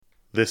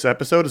This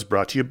episode is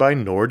brought to you by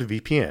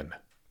NordVPN.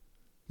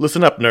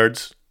 Listen up,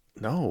 nerds.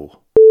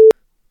 No.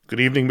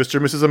 Good evening, Mr.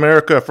 and Mrs.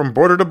 America, from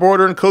border to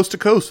border and coast to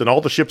coast and all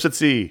the ships at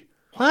sea.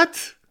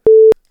 What?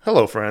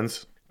 Hello,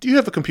 friends. Do you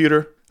have a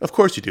computer? Of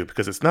course you do,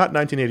 because it's not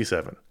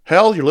 1987.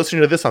 Hell, you're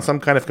listening to this on some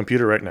kind of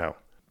computer right now.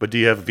 But do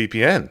you have a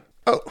VPN?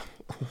 Oh,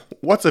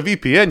 what's a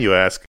VPN, you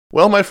ask?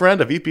 Well, my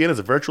friend, a VPN is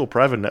a virtual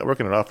private network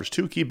and it offers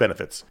two key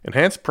benefits: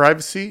 enhanced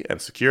privacy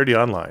and security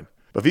online.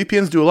 But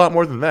VPNs do a lot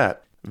more than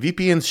that.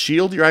 VPNs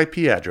shield your IP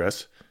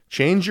address,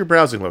 change your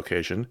browsing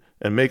location,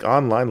 and make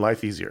online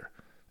life easier.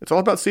 It's all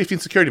about safety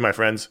and security, my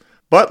friends.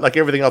 But like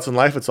everything else in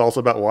life, it's also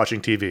about watching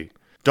TV.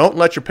 Don't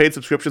let your paid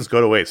subscriptions go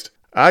to waste.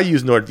 I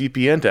use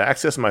NordVPN to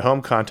access my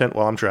home content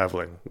while I'm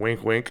traveling.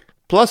 Wink, wink.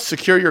 Plus,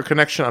 secure your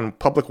connection on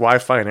public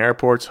Wi-Fi in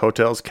airports,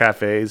 hotels,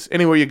 cafes,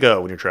 anywhere you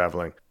go when you're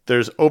traveling.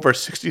 There's over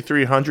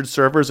 6,300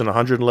 servers in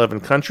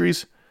 111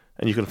 countries,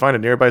 and you can find a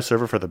nearby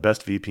server for the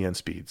best VPN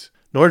speeds.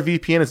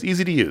 NordVPN is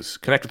easy to use.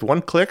 Connect with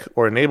one click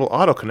or enable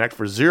auto-connect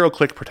for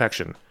zero-click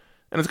protection.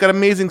 And it's got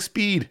amazing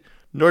speed.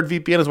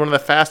 NordVPN is one of the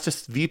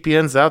fastest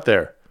VPNs out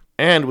there.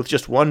 And with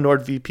just one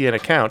NordVPN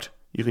account,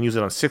 you can use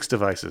it on 6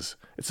 devices.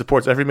 It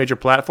supports every major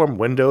platform: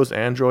 Windows,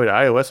 Android,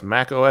 iOS,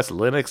 macOS,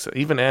 Linux,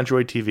 even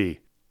Android TV.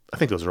 I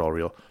think those are all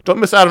real. Don't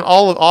miss out on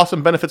all the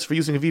awesome benefits for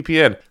using a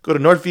VPN. Go to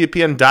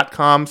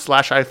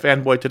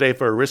nordvpn.com/ifanboy today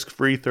for a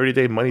risk-free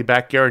 30-day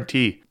money-back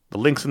guarantee. The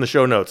link's in the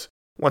show notes.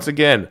 Once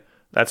again,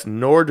 that's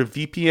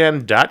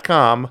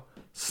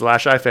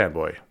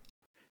nordvpn.com/ifanboy.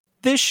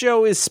 This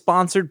show is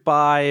sponsored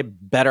by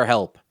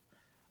BetterHelp.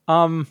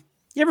 You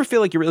ever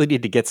feel like you really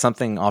need to get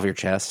something off your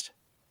chest?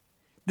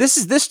 This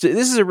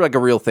is like a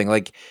real thing.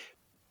 Like,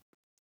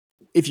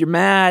 if you're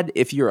mad,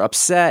 if you're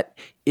upset,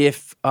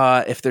 if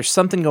there's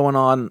something going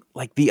on,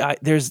 like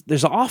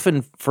there's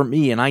often for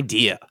me an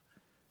idea.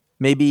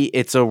 Maybe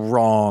it's a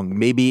wrong,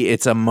 maybe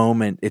it's a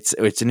moment,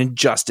 it's an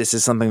injustice,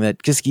 it's something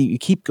that just you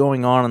keep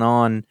going on and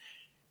on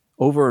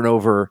over and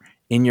over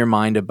in your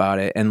mind about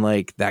it, and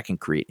like that can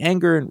create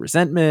anger and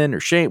resentment or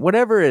shame,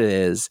 whatever it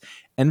is.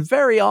 And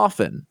very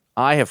often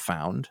I have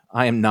found,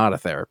 I am not a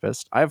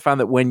therapist, I have found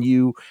that when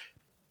you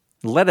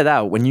let it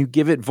out, when you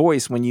give it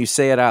voice, when you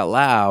say it out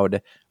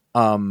loud,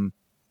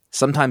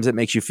 sometimes it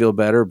makes you feel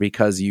better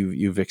because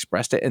you've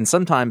expressed it, and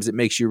sometimes it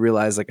makes you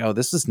realize like, oh,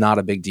 this is not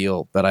a big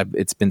deal, but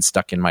it's been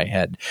stuck in my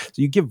head.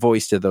 So you give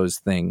voice to those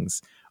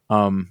things,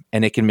 and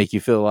it can make you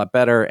feel a lot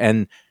better.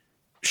 And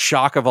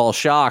shock of all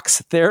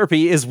shocks,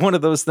 therapy is one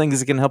of those things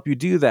that can help you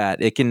do that.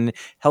 It can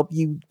help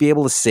you be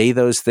able to say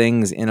those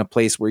things in a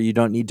place where you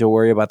don't need to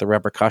worry about the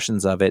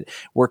repercussions of it,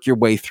 work your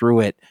way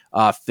through it,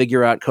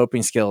 figure out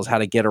coping skills, how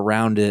to get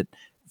around it,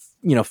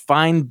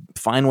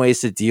 find ways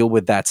to deal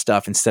with that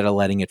stuff instead of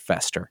letting it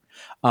fester.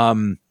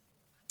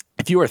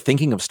 If you are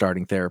thinking of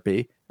starting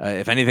therapy,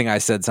 if anything I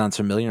said sounds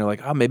familiar, you're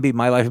like, oh, maybe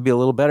my life would be a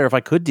little better if I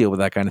could deal with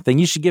that kind of thing,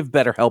 you should give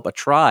BetterHelp a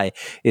try.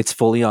 It's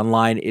fully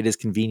online. It is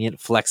convenient,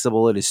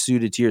 flexible. It is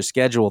suited to your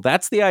schedule.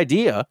 That's the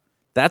idea.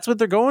 That's what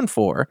they're going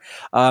for.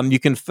 You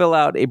can fill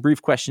out a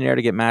brief questionnaire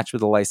to get matched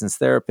with a licensed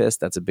therapist.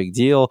 That's a big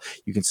deal.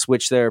 You can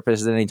switch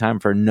therapists at any time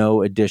for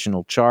no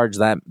additional charge.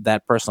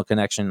 That personal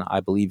connection, I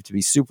believe, to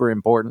be super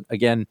important.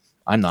 Again,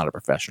 I'm not a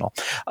professional.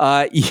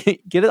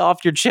 Get it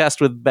off your chest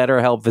with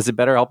BetterHelp. Visit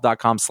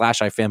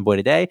BetterHelp.com/ifanboy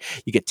today.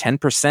 You get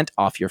 10%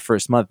 off your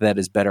first month. That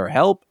is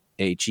BetterHelp,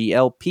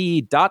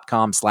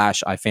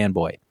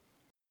 HELP.com/ifanboy.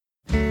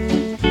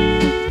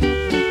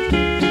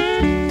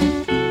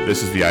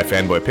 This is the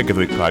iFanboy Pick of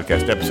the Week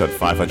podcast, episode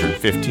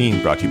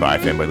 515, brought to you by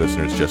iFanboy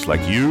listeners just like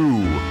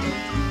you.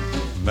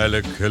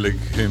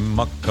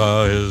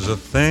 Melikilikimaka is a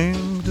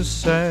thing to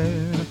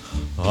say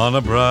on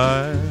a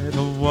bright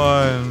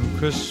Hawaiian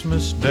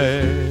Christmas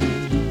day.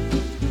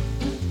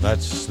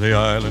 That's the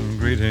island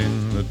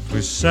greeting that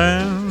we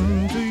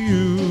send to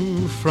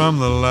you from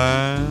the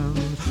land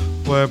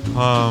where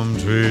palm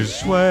trees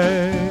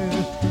sway.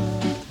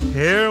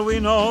 Here we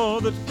know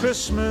that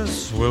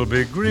Christmas will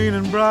be green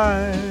and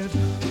bright,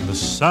 the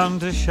sun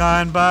to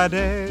shine by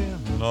day.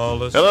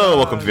 Hello,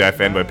 welcome to the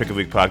iFanboy Pick of the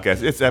Week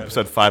podcast. It's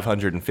episode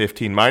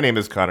 515. My name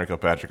is Conor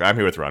Kilpatrick. I'm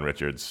here with Ron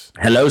Richards.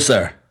 Hello,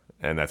 sir.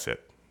 And that's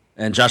it.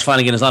 And Josh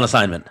Flanagan is on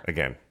assignment.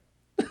 Again.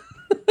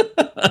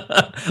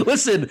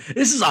 Listen,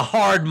 this is a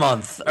hard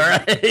month, all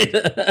right?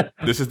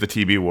 This is the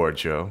TB Ward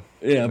show.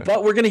 Yeah,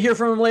 but we're going to hear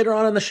from him later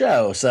on in the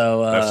show,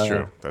 so that's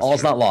true.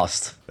 All's not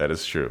lost. That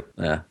is true.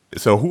 Yeah.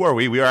 So who are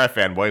we? We are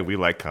iFanboy. We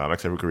like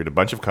comics. Everyone can read a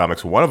bunch of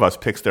comics. One of us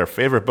picks their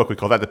favorite book. We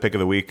call that the Pick of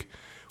the Week.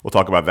 We'll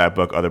talk about that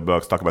book, other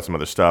books, talk about some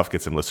other stuff,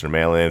 get some listener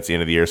mail in. It's the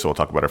end of the year, so we'll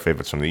talk about our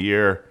favorites from the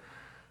year.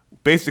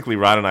 Basically,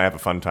 Ron and I have a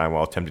fun time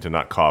while attempting to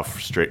not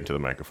cough straight into the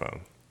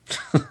microphone.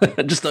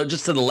 just to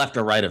the left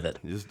or right of it.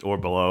 Or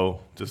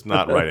below. Just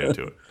not right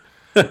into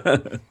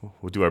it.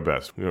 We'll do our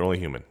best. We're only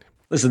human.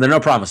 Listen, there are no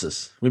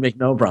promises. We make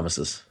no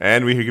promises.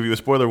 And we give you a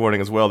spoiler warning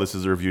as well. This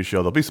is a review show.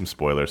 There'll be some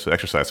spoilers, so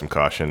exercise some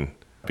caution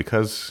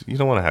because you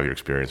don't want to have your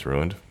experience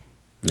ruined.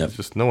 Yep.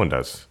 Just no one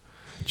does.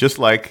 Just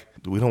like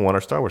we don't want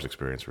our Star Wars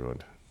experience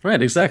ruined.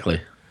 Right,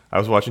 exactly. I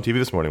was watching TV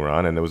this morning,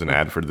 Ron, and there was an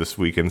ad for this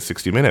weekend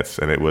 60 Minutes,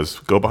 and it was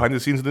go behind the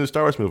scenes of the new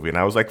Star Wars movie. And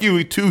I was like, you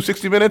eat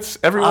 60 Minutes,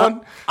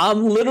 everyone?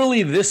 I'm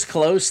literally this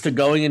close to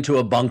going into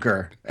a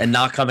bunker and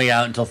not coming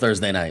out until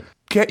Thursday night.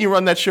 Can't you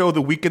run that show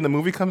the weekend the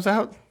movie comes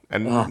out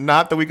and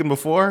not the weekend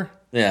before?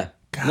 Yeah.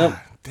 God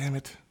damn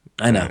it.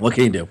 I know. What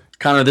can you do?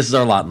 Connor, this is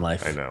our lot in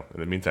life. I know.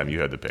 In the meantime,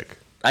 you had the pick.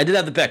 I did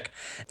have the pick.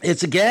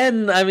 It's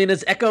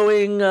it's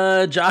echoing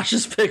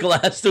Josh's pick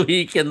last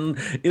week, and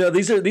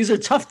these are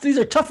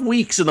tough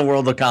weeks in the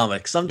world of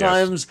comics.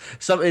 Sometimes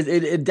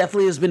it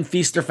definitely has been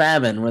feast or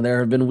famine, where there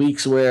have been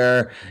weeks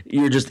where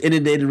you're just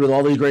inundated with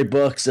all these great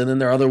books, and then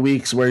there are other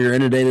weeks where you're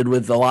inundated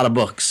with a lot of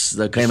books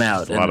that came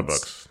out. A lot of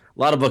books. A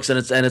lot of books, and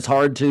it's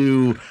hard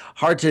to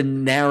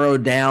narrow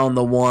down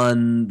the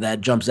one that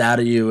jumps out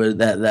at you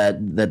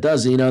that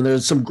does.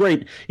 There's some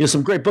great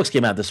books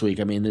came out this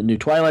week. I mean, the new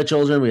Twilight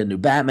Children, we had new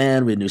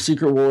Batman, we had new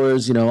Secret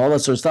Wars, all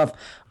that sort of stuff.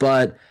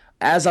 But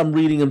as I'm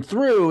reading them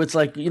through, it's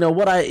like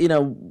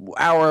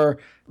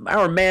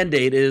our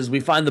mandate is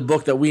we find the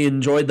book that we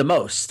enjoyed the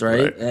most,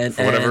 right? And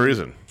for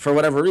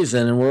whatever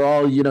reason, and we're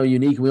all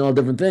unique, and we all have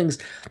different things.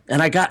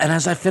 And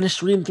as I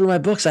finished reading through my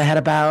books,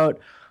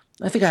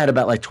 I think I had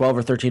about like 12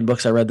 or 13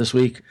 books I read this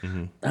week.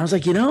 Mm-hmm. I was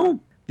like, the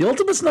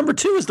Ultimates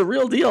 #2 is the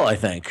real deal, I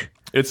think.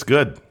 It's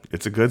good.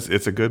 It's a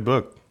good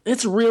book.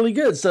 It's really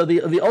good. So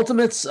the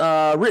Ultimates,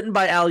 written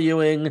by Al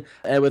Ewing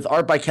and with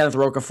art by Kenneth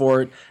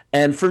Rocafort.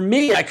 And for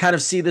me, I kind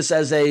of see this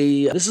as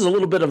this is a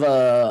little bit of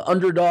a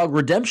underdog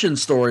redemption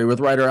story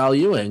with writer Al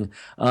Ewing,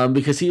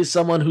 because he is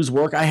someone whose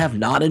work I have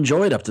not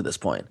enjoyed up to this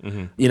point.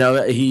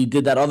 Mm-hmm. He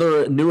did that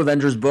other New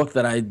Avengers book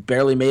that I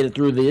barely made it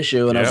through the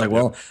issue, and I was like,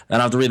 well, I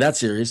don't have to read that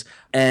series.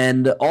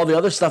 And all the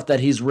other stuff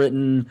that he's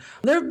written,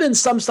 there have been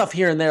some stuff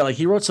here and there. Like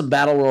he wrote some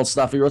Battle World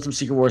stuff, he wrote some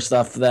Secret Wars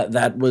stuff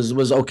that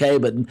was okay,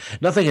 but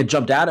nothing had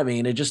jumped out at me,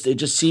 and it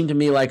just seemed to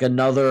me like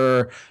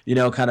another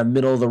kind of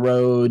middle of the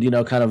road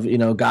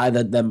guy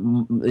that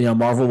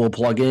Marvel will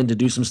plug in to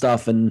do some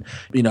stuff, and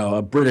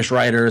a British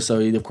writer, so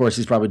of course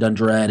he's probably done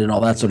Dread and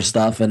all that sort of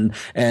stuff, and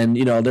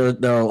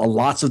there are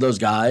lots of those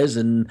guys,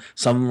 and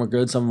some of them are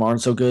good, some of them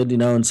aren't so good,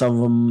 and some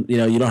of them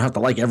you don't have to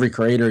like every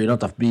creator, you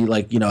don't have to be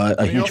like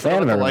a huge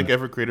fan of it. Like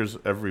every creator's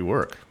every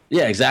work.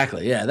 Yeah,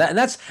 exactly. Yeah,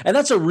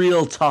 that's a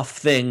real tough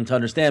thing to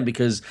understand,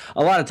 because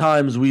a lot of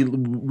times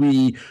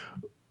we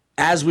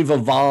as we've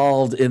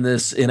evolved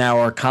in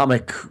our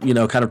comic,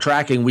 kind of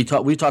tracking, we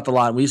talked a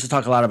lot. We used to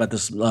talk a lot about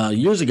this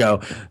years ago,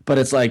 but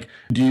it's like,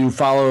 do you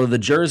follow the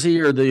jersey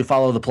or do you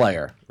follow the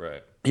player?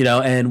 Right.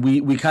 And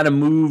we kind of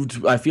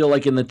moved. I feel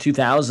like in the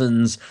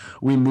 2000s,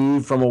 we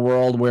moved from a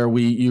world where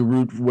we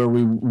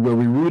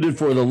rooted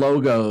for the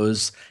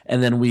logos,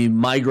 and then we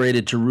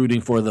migrated to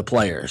rooting for the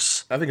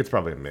players. I think it's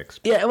probably a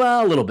mix. Yeah,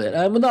 well, a little bit.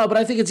 No, but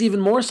I think it's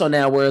even more so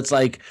now, where it's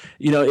like,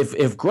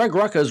 if Greg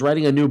Rucka is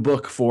writing a new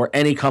book for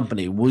any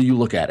company, will you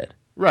look at it?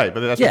 Right,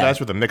 but that's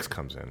where the mix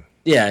comes in.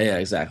 Yeah,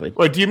 exactly.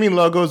 Wait, do you mean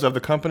logos of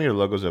the company or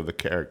logos of the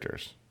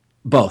characters?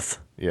 Both.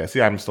 Yeah, see,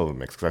 I'm still in the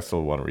mix because I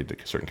still want to read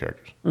certain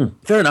characters.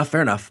 Fair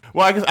enough.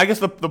 Well, I guess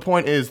the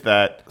point is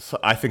that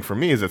I think for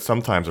me is that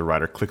sometimes a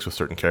writer clicks with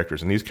certain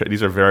characters, and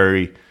these are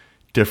very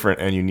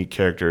different and unique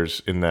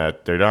characters in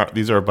that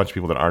these are a bunch of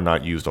people that are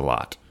not used a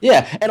lot.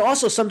 Yeah, and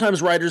also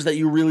sometimes writers that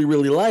you really,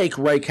 really like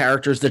write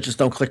characters that just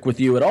don't click with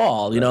you at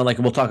all. Like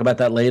we'll talk about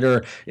that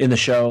later in the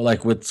show,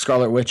 like with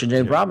Scarlet Witch and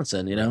James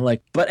Robinson.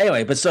 But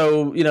anyway,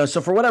 so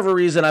for whatever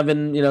reason, I've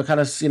been not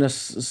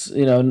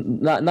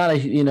a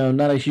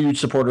huge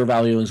supporter of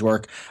Al Ewing's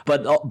work,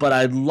 but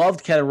I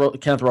loved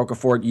Kenneth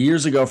Rocafort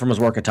years ago from his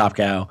work at Top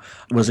Cow.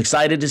 Was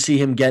excited to see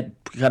him get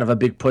kind of a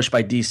big push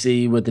by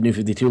DC with the New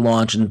 52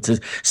 launch, and to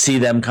see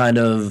them kind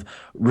of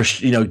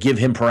give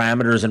him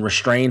parameters and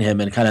restrain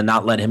him and kind of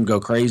not let him go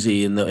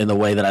crazy in the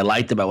way that I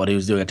liked about what he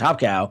was doing at Top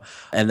Cow.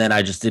 And then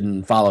I just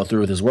didn't follow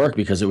through with his work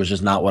because it was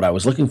just not what I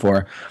was looking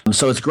for.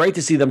 So it's great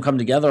to see them come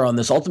together on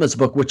this Ultimates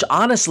book, which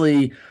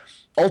honestly,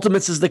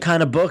 Ultimates is the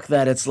kind of book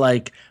that it's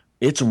like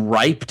it's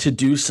ripe to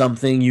do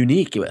something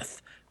unique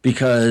with,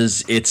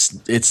 because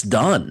it's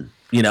done.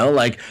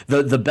 Like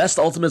the best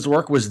Ultimates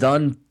work was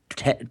done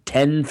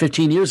 10,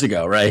 15 years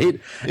ago, right?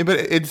 Yeah, but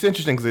it's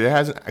interesting because it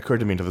hasn't occurred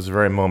to me until this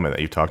very moment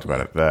that you talked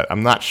about it, that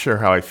I'm not sure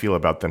how I feel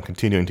about them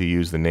continuing to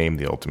use the name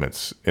The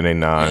Ultimates in a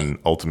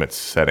non-Ultimates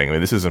setting. I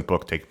mean, this isn't a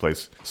book taking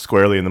place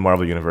squarely in the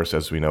Marvel Universe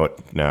as we know it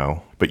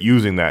now, but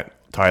using that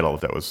title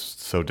that was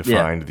so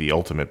defined, The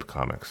Ultimate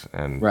Comics.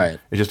 And it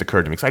just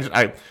occurred to me. Because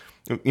I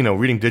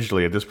reading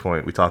digitally at this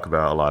point, we talk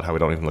about a lot how we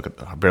don't even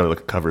barely look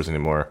at covers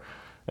anymore.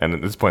 And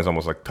at this point, it's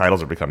almost like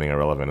titles are becoming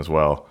irrelevant as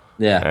well.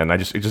 Yeah, and it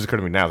just occurred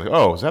to me now, like,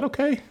 oh, is that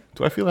okay?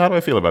 How do I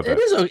feel about that?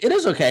 It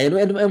is okay.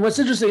 And what's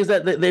interesting is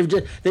that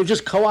they've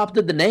just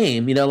co-opted the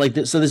name.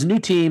 So this new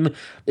team,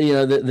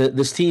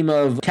 this team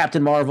of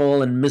Captain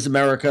Marvel and Ms.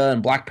 America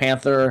and Black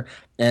Panther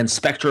and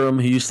Spectrum,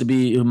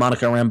 who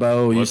Monica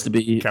Rambeau, who used to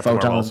be Captain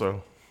Photon. Marvel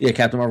also. Yeah,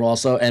 Captain Marvel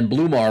also, and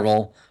Blue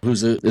Marvel,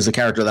 is a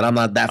character that I'm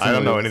not that familiar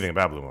with. I don't know anything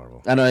about Blue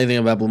Marvel. I don't know anything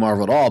about Blue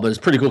Marvel at all, but it's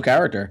a pretty cool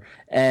character.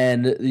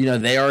 And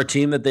they are a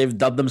team that they've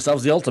dubbed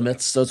themselves the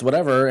Ultimates, so it's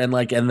whatever. And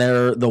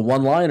the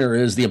one-liner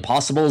is the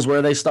impossible is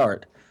where they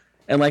start.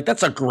 And like,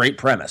 that's a great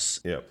premise.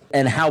 Yep.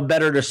 And how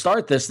better to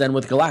start this than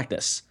with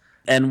Galactus?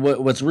 And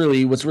what's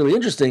really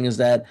interesting is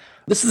that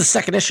this is the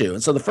second issue.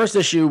 And so the first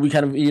issue, we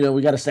kind of,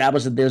 we got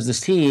established that there's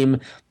this team,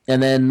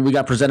 and then we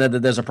got presented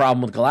that there's a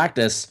problem with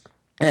Galactus.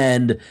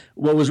 And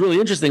what was really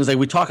interesting is like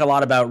we talk a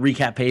lot about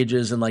recap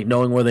pages and like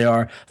knowing where they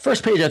are.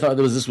 First page I thought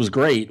this was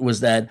great was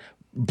that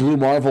Blue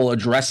Marvel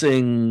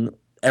addressing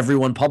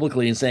everyone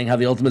publicly and saying how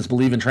the Ultimates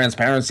believe in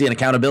transparency and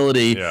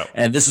accountability,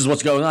 and this is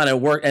what's going on. It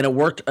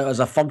worked as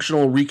a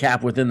functional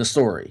recap within the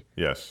story.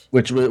 Yes,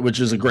 which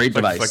is a great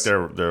device. It's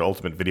like their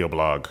ultimate video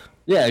blog.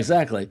 Yeah,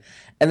 exactly.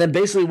 And then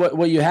basically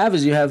what you have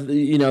is they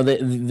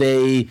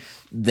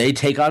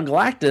take on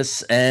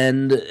Galactus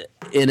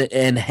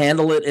and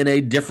handle it in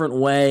a different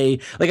way.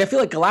 Like I feel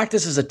like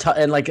Galactus is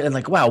and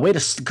wow, way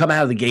to come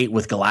out of the gate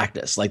with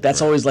Galactus. Like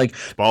that's always like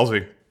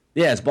ballsy.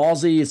 Yeah, it's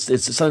ballsy.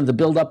 It's something to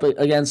build up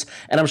against,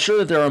 and I'm sure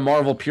that there are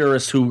Marvel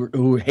purists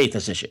who hate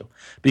this issue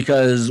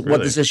because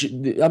what this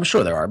issue. I'm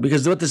sure there are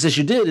because what this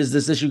issue did is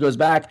this issue goes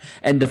back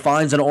and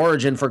defines an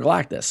origin for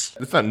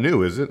Galactus. It's not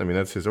new, is it? I mean,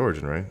 that's his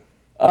origin, right?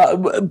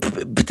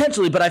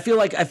 Potentially, but I feel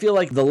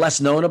like the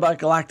less known about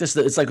Galactus,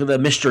 it's like the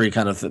mystery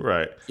kind of thing.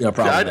 Right.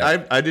 Problem.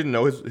 Yeah, I didn't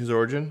know his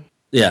origin.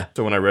 Yeah.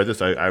 So when I read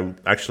this, I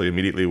actually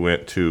immediately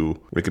went to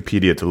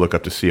Wikipedia to look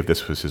up to see if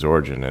this was his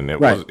origin, and it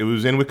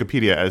was in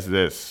Wikipedia as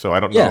this. So I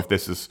don't know if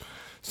this is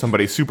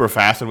somebody super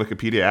fast on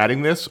Wikipedia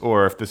adding this,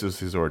 or if this is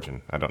his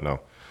origin. I don't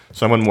know.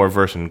 Someone more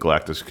versed in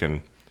Galactus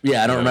can.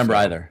 Yeah, I don't remember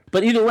either.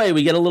 But either way,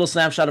 we get a little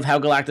snapshot of how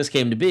Galactus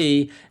came to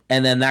be,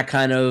 and then that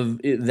kind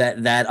of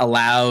that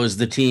allows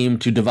the team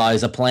to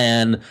devise a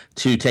plan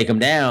to take him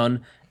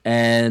down.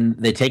 And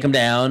they take him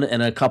down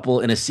in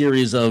a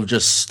series of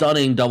just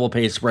stunning double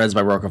page spreads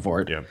by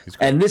Rocafort. Yeah,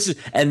 and this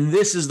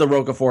is the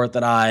Rocafort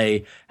that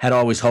I had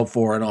always hoped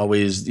for, and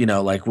always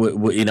like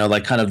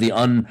kind of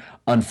the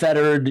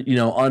unfettered,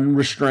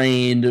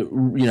 unrestrained,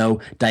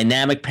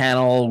 dynamic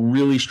panel,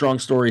 really strong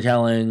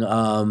storytelling,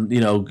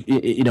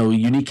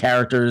 unique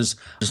characters,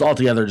 just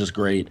altogether just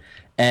great.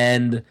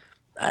 And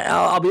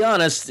I'll be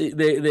honest,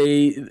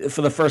 they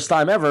for the first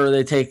time ever,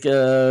 they take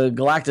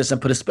Galactus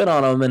and put a spin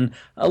on him, and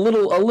a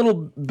little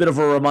bit of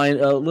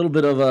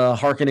a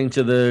hearkening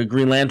to the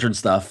Green Lantern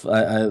stuff.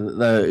 I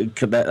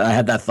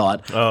had that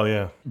thought. Oh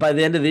yeah. By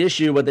the end of the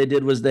issue, what they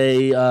did was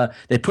they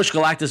pushed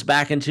Galactus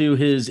back into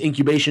his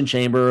incubation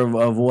chamber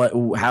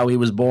of how he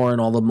was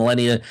born all the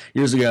millennia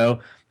years ago.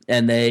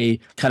 And they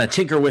kind of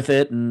tinker with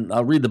it, and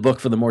I'll read the book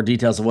for the more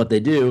details of what they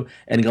do.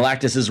 And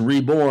Galactus is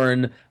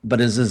reborn, but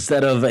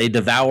instead of a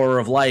devourer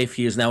of life,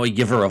 he is now a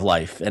giver of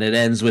life. And it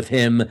ends with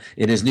him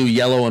in his new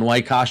yellow and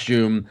white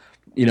costume,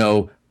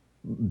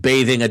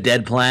 bathing a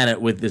dead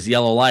planet with this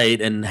yellow light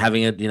and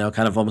having it,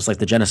 kind of almost like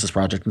the Genesis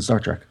Project in Star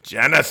Trek.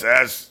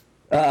 Genesis.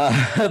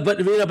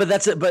 But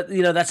that's it. But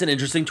that's an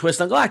interesting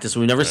twist on Galactus.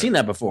 We've never seen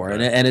that before,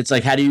 and it's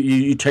like, how do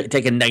you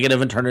take a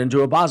negative and turn it into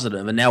a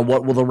positive? And now,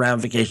 what will the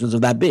ramifications of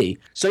that be?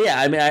 So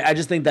yeah, I mean, I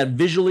just think that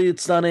visually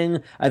it's stunning.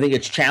 I think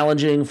it's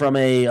challenging from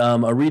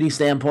a reading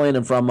standpoint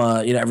and from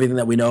everything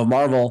that we know of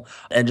Marvel,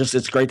 and just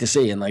it's great to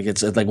see. And like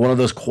it's like one of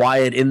those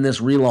quiet in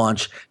this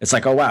relaunch. It's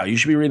like, oh wow, you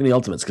should be reading the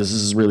Ultimates because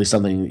this is really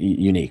something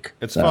unique.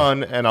 It's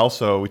fun, and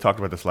also we talked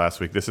about this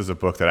last week. This is a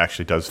book that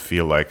actually does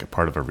feel like a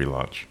part of a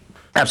relaunch.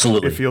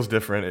 Absolutely. It feels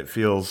different. It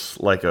feels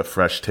like a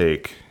fresh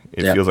take.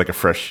 It feels like a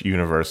fresh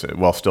universe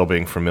while still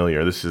being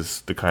familiar. This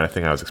is the kind of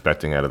thing I was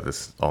expecting out of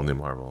this all-new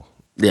Marvel.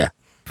 Yeah.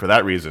 For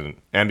that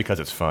reason, and because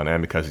it's fun, and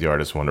because the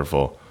art is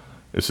wonderful,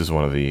 this is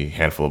one of the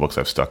handful of books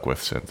I've stuck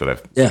with since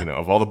that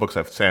of all the books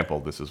I've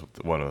sampled, this is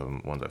one of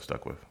the ones I've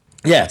stuck with.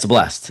 Yeah, it's a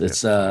blast.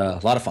 It's a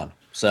lot of fun.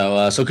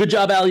 So good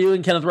job, Al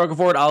Ewing, Kenneth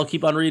Rocafort. I'll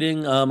keep on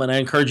reading, and I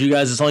encourage you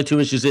guys. It's only 2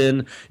 issues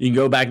in. You can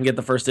go back and get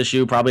the first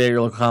issue, probably at your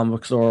local comic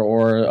book store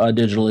or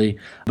digitally.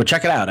 But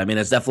check it out. I mean,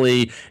 it's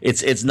definitely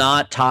it's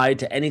not tied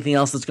to anything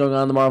else that's going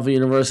on in the Marvel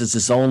universe. It's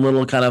its own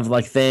little kind of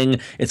like thing.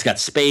 It's got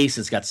space.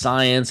 It's got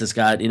science. It's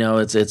got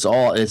it hits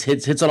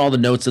on all the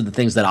notes of the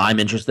things that I'm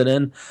interested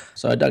in.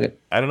 So I dug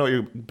it. I don't know what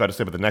you're about to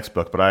say about the next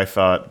book, but I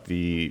thought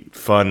the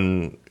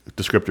fun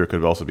descriptor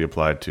could also be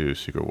applied to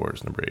Secret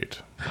Wars number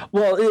 8.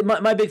 Well,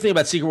 my big thing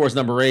about Secret Wars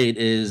number 8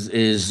 is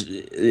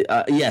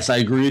yes, I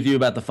agree with you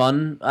about the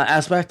fun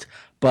aspect,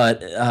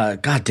 but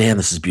god damn,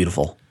 this is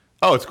beautiful.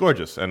 Oh, it's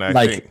gorgeous, and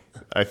I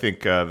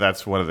think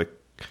that's one of the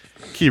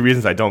key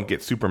reasons I don't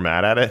get super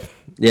mad at it.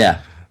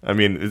 Yeah. I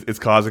mean, it's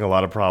causing a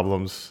lot of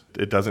problems.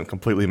 It doesn't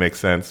completely make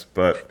sense,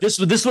 but this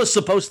was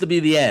supposed to be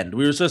the end.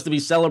 We were supposed to be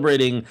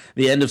celebrating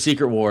the end of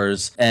Secret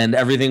Wars, and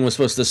everything was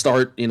supposed to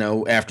start,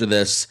 after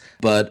this,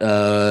 but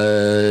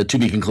to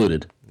be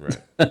concluded. Right.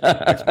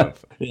 Next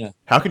month. Yeah.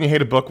 How can you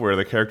hate a book where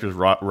the characters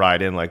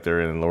ride in like they're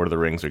in Lord of the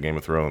Rings or Game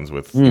of Thrones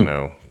with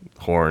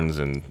horns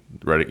and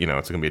ready? It's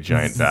going to be a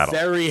giant battle.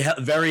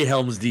 Very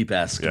Helm's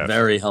Deep-esque. Yes.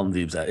 Very Helm's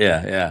Deep-esque.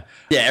 Yeah.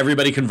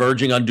 Everybody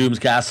converging on Doom's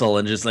castle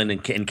and just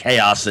in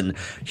chaos and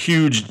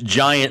huge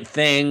giant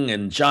thing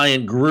and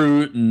giant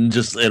Groot and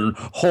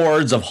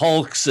hordes of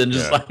Hulks and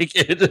just like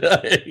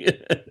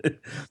it.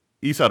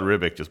 Esad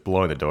Ribic just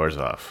blowing the doors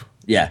off.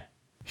 Yeah.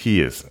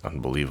 He is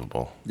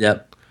unbelievable.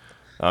 Yep.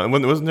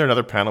 Wasn't there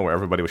another panel where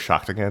everybody was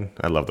shocked again?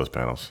 I love those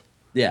panels.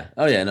 Yeah.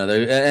 Oh yeah. No.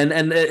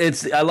 And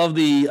it's I love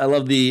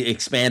the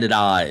expanded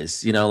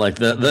eyes. You know, like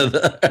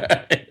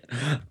the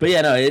But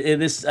yeah, no.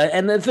 It is,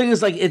 and the thing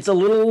is, like, it's a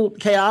little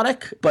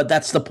chaotic, but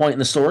that's the point in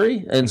the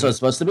story, and so it's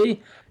supposed to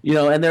be. You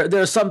know, and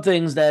there are some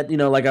things that, you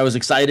know, like I was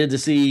excited to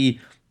see.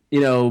 You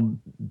know,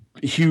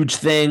 huge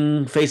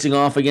thing facing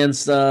off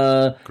against facing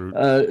off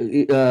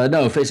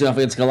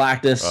against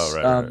Galactus. Oh,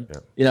 right. Yeah.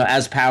 You know,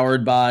 as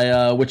powered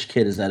by which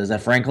kid is that? Is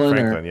that Franklin?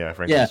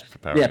 Franklin's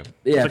powered.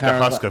 It's like the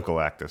husk of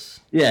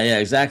Galactus. Yeah,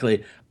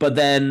 exactly. But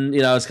then,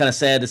 you know, it's kind of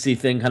sad to see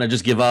Thing kind of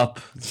just give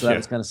up. So that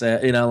was kind of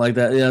sad, you know, like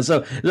that. You know,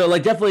 so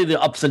like definitely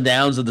the ups and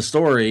downs of the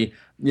story.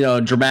 You know,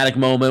 a dramatic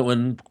moment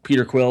when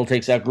Peter Quill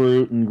takes out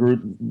Groot and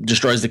Groot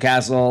destroys the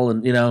castle,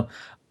 and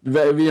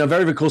very,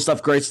 very cool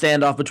stuff. Great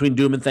standoff between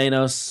Doom and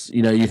Thanos.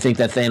 You know, you think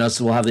that Thanos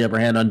will have the upper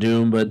hand on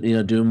Doom, but, you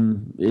know,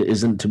 Doom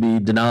isn't to be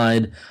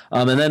denied.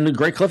 And then a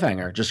great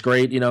cliffhanger. Just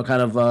great, you know,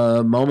 kind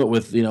of moment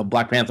with, you know,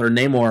 Black Panther and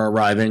Namor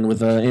arriving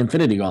with an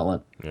Infinity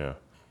Gauntlet. Yeah.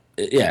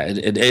 Yeah,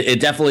 it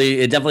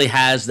definitely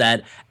has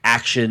that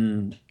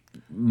action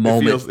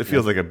moment. It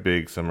feels like a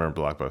big summer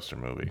blockbuster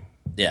movie.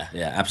 Yeah,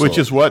 absolutely. Which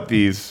is what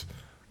these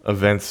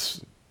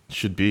events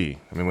should be.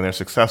 I mean, when they're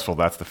successful,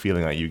 that's the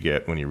feeling that you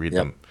get when you read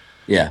them.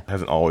 Yeah, it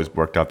hasn't always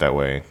worked out that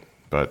way,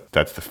 but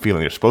that's the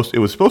feeling. It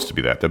was supposed to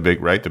be that the big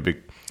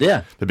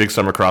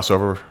summer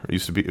crossover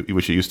used to be,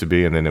 which it used to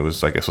be, and then it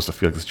was like it's supposed to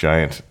feel like this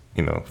giant,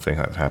 you know, thing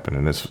that happened,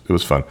 and it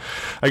was fun.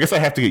 I guess I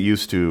have to get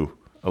used to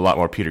a lot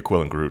more Peter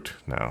Quill and Groot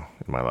now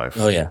in my life.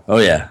 Oh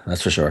yeah,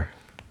 that's for sure.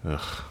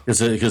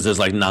 Because there's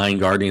like 9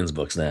 Guardians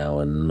books now,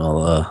 and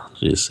all. I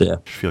feel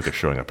like they're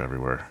showing up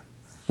everywhere.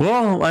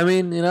 Well, I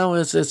mean, you know,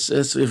 it's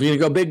if you're gonna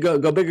go big,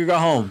 go big or go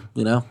home.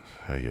 You know.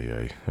 All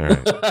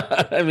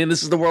right. I mean,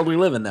 this is the world we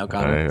live in now,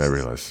 Conor. I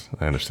realize.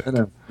 I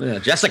understand. Yeah,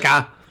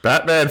 Jessica.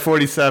 Batman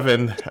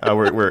 47.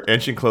 We're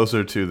inching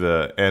closer to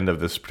the end of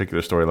this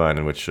particular storyline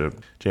in which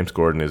James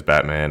Gordon is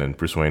Batman and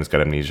Bruce Wayne's got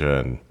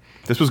amnesia. And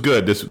this was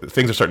good.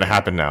 Things are starting to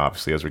happen now,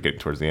 obviously, as we're getting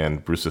towards the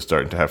end. Bruce is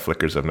starting to have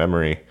flickers of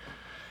memory.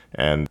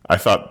 And I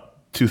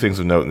thought 2 things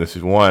of note, and this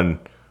is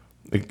one,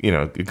 you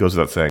know, it goes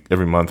without saying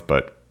every month,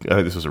 but I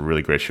think this was a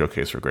really great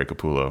showcase for Greg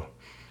Capullo,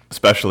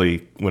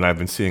 especially when I've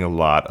been seeing a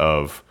lot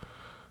of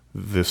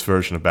this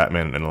version of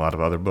Batman in a lot of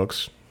other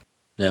books.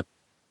 Yep.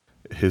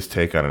 His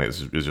take on it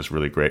is just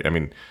really great. I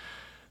mean,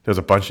 there's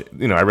a bunch,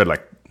 you know, I read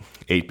like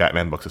 8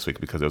 Batman books this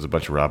week because there was a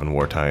bunch of Robin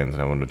War tie-ins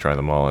and I wanted to try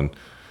them all. And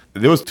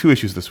there was 2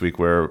 issues this week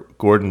where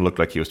Gordon looked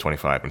like he was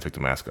 25 when he took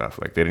the mask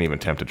off. Like they didn't even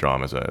attempt to draw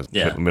him as a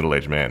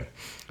middle-aged man.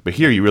 But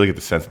here you really get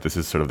the sense that this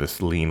is sort of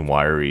this lean,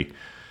 wiry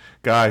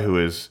guy who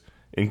is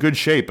in good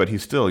shape, but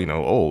he's still, you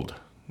know, old.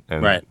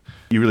 And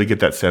you really get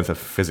that sense of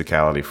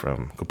physicality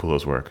from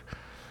Capullo's work.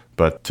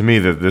 But to me,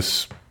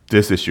 this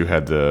issue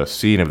had the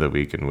scene of the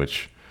week in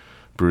which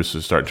Bruce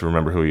is starting to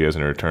remember who he is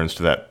and returns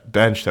to that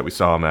bench that we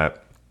saw him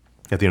at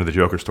the end of the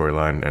Joker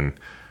storyline,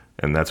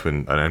 and that's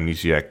when an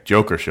amnesiac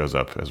Joker shows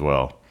up as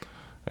well.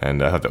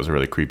 And I thought that was a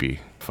really creepy,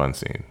 fun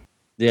scene.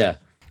 Yeah.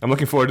 I'm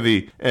looking forward to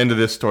the end of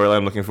this storyline.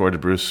 I'm looking forward to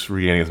Bruce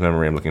regaining his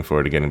memory. I'm looking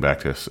forward to getting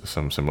back to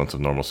some semblance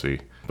of normalcy.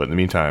 But in the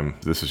meantime,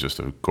 this is just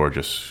a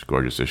gorgeous,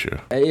 gorgeous issue.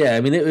 Yeah,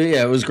 I mean,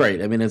 it was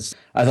great. I mean,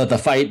 I thought the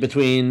fight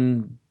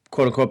between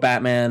quote unquote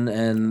Batman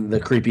and the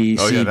creepy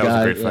seed guy. Was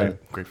a great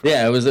fight. Great fight.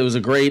 Yeah, it was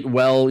a great,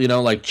 well, you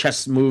know, like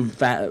chess move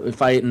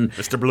fight and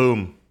Mr.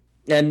 Bloom.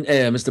 And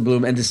Mr.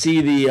 Bloom, and to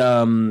see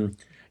the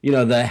you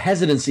know, the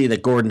hesitancy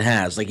that Gordon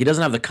has. Like he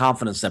doesn't have the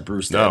confidence that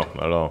Bruce did. No,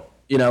 not at all.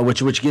 You know,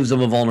 which gives him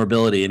a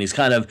vulnerability, and he's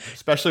kind of,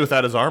 especially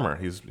without his armor,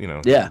 he's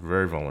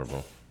very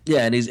vulnerable.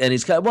 Yeah, and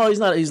he's kind of, well,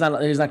 he's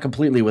not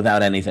completely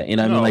without anything. You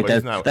know, I mean, like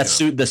that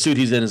suit, the suit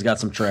he's in has got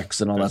some tricks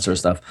and all that sort of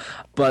stuff.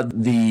 But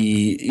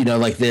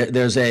like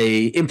there's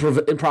a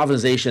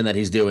improvisation that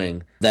he's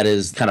doing that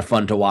is kind of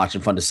fun to watch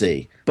and fun to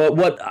see. But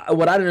what I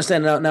didn't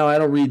understand, now I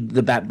don't read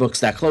the Bat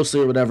books that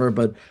closely or whatever,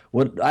 but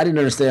what I didn't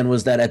understand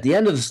was that at the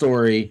end of the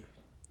story,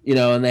 you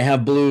know, and they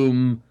have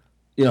Bloom,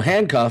 you know,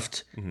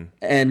 handcuffed,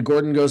 and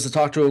Gordon goes to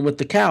talk to him with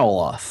the cowl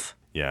off.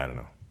 Yeah, I don't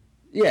know.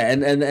 Yeah,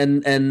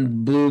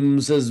 and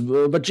Bloom says,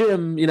 but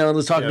Jim, you know,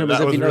 was talking to him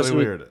as if he knows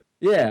really weird.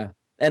 Yeah,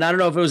 and I don't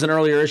know if it was an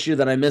earlier issue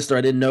that I missed or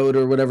I didn't note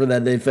or whatever,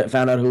 that they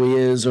found out who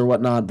he is or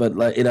whatnot. But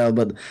like, you know,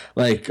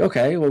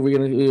 okay, well, are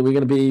we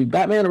gonna be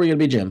Batman or are we gonna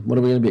be Jim? What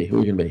are we gonna be? Who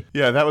are we gonna be?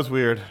 Yeah, that was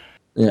weird.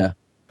 Yeah,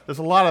 there's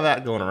a lot of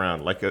that going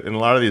around. Like in a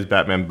lot of these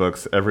Batman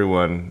books,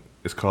 everyone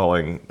is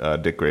calling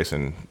Dick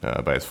Grayson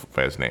by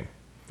his name.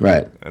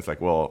 Right. And it's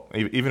like, well,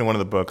 even in one of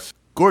the books,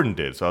 Gordon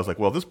did. So I was like,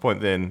 well, at this point,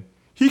 then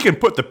he can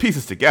put the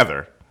pieces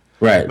together.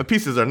 Right. The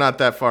pieces are not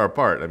that far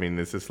apart. I mean,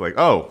 it's just like,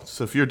 oh,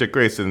 so if you're Dick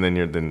Grayson,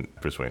 then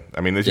Bruce Wayne.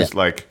 I mean, it's just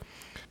like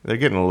they're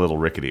getting a little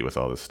rickety with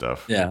all this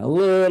stuff. Yeah, a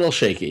little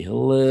shaky.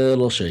 More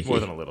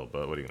than a little,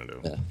 but what are you gonna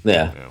do?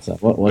 Yeah. So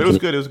but it was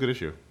good. It was a good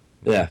issue.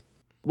 Yeah.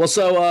 Well,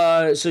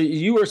 so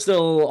you were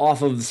still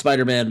off of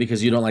Spider-Man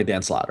because you don't like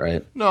Dan Slott,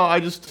 right? No,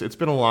 it's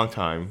been a long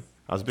time.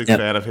 I was a big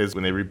fan of his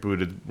when they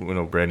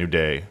rebooted, Brand New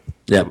Day.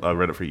 Yeah, I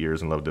read it for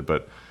years and loved it,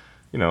 but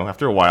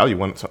after a while, you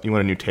want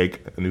a new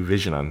take, a new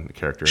vision on the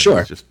character.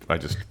 Sure.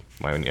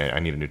 I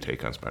need a new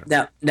take on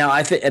Spider-Man. Now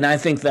I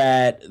think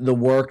that the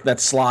work that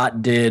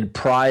Slott did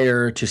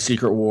prior to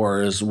Secret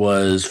Wars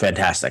was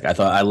fantastic.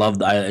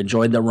 I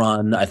enjoyed the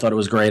run. I thought it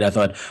was great. I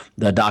thought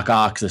the Doc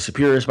Ock, the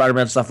Superior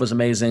Spider-Man stuff was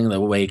amazing.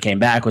 The way it came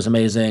back was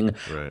amazing.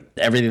 Right.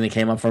 Everything that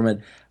came up from it.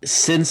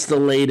 Since the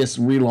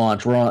latest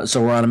relaunch,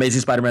 we're on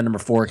Amazing Spider-Man number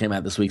 4 came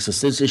out this week. So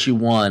since issue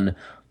 1.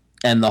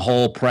 And the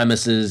whole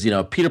premise is,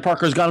 Peter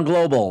Parker's gone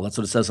global. That's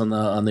what it says on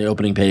the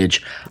opening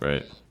page.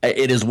 Right.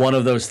 It is one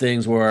of those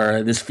things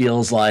where this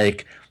feels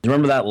like, do you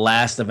remember that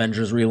last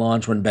Avengers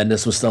relaunch when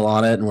Bendis was still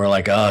on it? And we're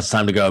like, oh, it's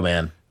time to go,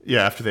 man.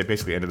 Yeah, after they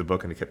basically ended the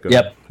book and it kept going.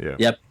 Yep. Yeah.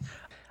 Yep.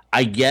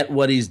 I get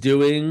what he's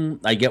doing.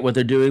 I get what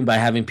they're doing by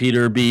having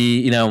Peter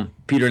be,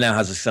 Peter now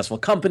has a successful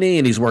company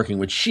and he's working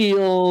with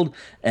S.H.I.E.L.D.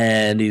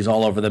 and he's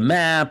all over the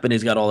map and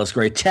he's got all this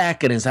great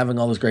tech and he's having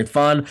all this great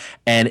fun.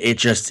 And it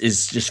just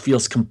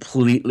feels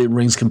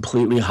rings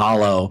completely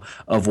hollow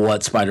of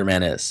what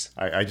Spider-Man is.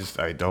 I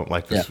don't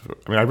like this. Yeah.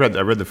 I mean, I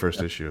read the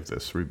first issue of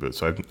this reboot,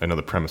 so I know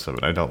the premise of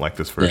it. I don't like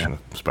this version of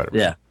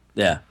Spider-Man.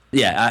 Yeah.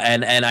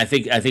 And I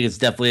think it's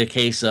definitely a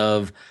case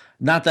of,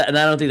 not that, and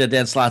I don't think that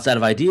Dan Slott's out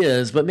of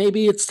ideas, but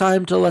maybe it's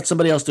time to let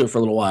somebody else do it for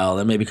a little while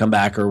and maybe come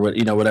back or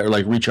whatever,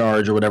 like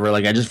recharge or whatever.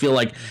 Like, I just feel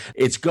like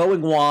it's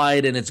going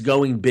wide and it's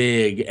going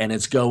big and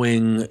it's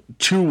going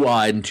too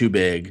wide and too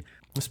big.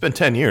 It's been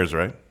 10 years,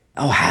 right?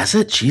 Oh, has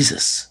it?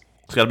 Jesus.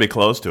 It's got to be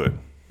close to it.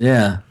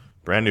 Yeah.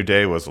 Brand New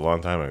Day was a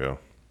long time ago.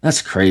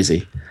 That's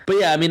crazy. But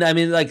yeah, I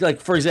mean,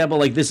 like for example,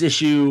 like this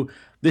issue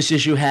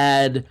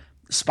had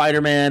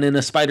Spider-Man in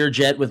a spider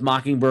jet with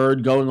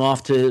Mockingbird going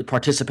off to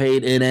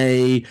participate in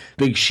a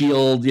big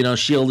S.H.I.E.L.D.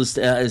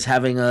 S.H.I.E.L.D. is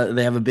having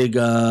they have a big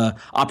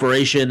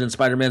operation and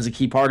Spider-Man's a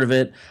key part of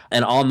it.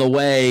 And on the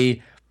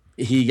way,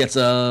 he gets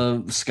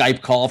a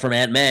Skype call from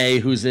Aunt May,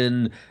 who's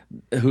in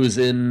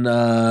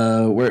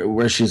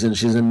where she's in.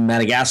 She's in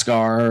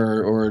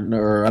Madagascar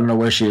or I don't know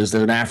where she is.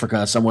 They're in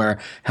Africa somewhere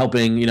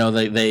helping.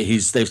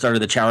 They've started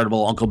the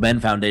charitable Uncle Ben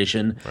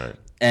Foundation. Right.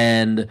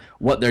 And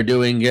what they're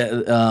doing,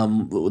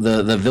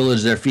 the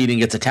village they're feeding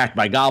gets attacked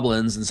by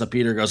goblins, and so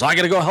Peter goes, I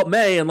gotta go help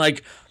May, and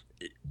like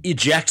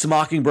ejects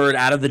Mockingbird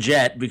out of the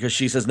jet because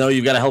she says, no,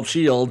 you've got to help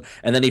S.H.I.E.L.D.,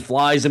 and then he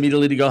flies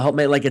immediately to go help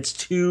May. Like it's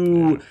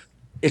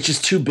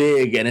just too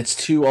big and it's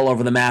too all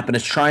over the map, and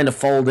it's trying to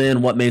fold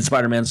in what made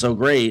Spider-Man so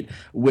great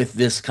with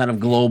this kind of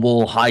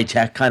global high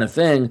tech kind of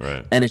thing.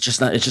 Right. And it's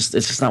just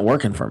not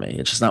working for me.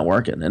 It's just not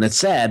working. And it's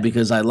sad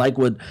because I like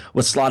what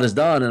Slott has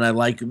done and I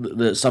like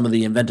some of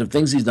the inventive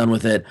things he's done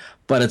with it,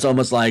 but it's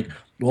almost like,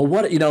 well,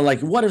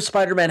 what if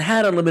Spider-Man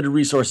had unlimited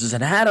resources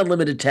and had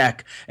unlimited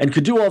tech and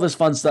could do all this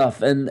fun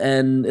stuff?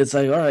 And it's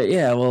like, all right,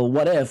 yeah, well,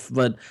 what if?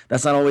 But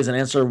that's not always an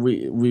answer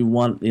we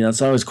want.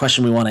 It's not always a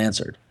question we want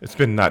answered. It's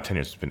been not 10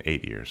 years. It's been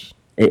 8 years.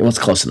 Well, it's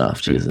close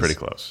enough. Jesus, pretty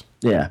close.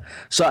 Yeah.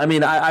 So I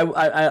mean, I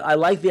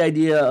like the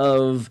idea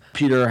of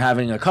Peter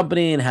having a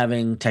company and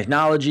having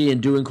technology and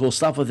doing cool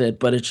stuff with it,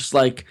 but it's just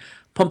like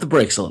pump the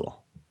brakes a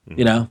little.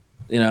 Mm-hmm.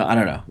 I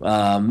don't know.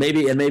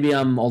 Maybe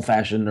I'm old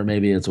fashioned or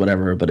maybe it's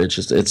whatever, but I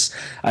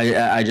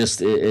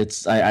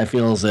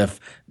feel as if it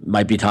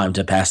might be time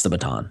to pass the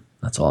baton.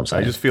 That's all I'm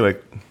saying. I just feel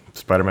like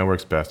Spider-Man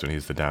works best when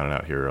he's the down and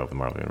out hero of the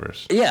Marvel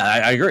Universe. Yeah,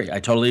 I agree.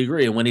 I totally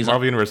agree. And when he's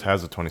Marvel Universe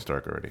has a Tony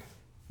Stark already.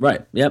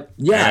 Right. Yep.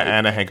 Yeah.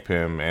 And a Hank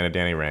Pym and a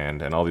Danny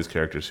Rand and all these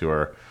characters who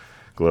are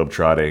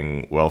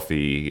globe-trotting,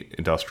 wealthy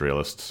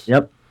industrialists.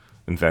 Yep.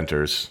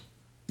 Inventors.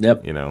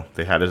 Yep.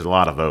 There's a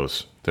lot of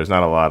those. There's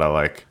not a lot of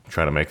like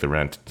trying to make the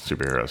rent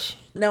superheroes.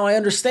 Now I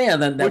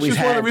understand that which is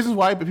one of the reasons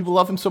why people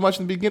love him so much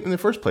in the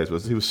first place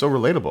was he was so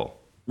relatable.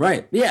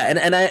 Right. Yeah.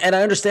 And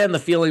I understand the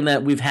feeling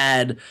that we've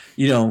had,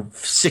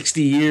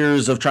 60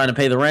 years of trying to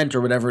pay the rent or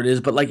whatever it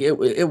is, but like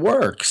it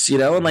works,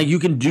 and like you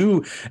can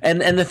do.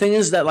 And the thing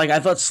is that like I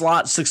thought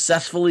Slott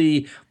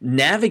successfully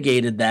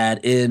navigated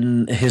that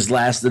in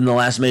the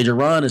last major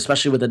run,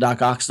 especially with the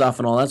Doc Ock stuff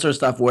and all that sort of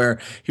stuff, where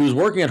he was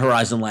working at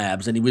Horizon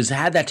Labs and he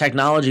had that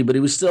technology, but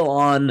he was still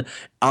on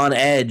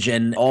edge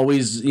and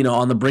always,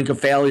 on the brink of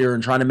failure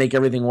and trying to make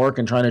everything work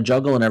and trying to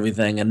juggle and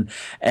everything.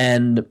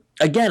 And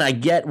again, I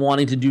get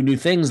wanting to do new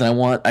things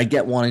and I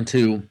get wanting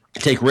to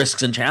take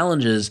risks and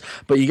challenges,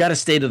 but you got to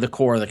stay to the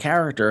core of the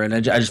character. And I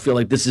just feel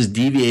like this is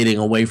deviating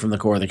away from the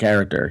core of the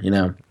character,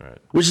 right.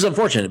 Which is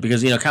unfortunate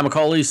because,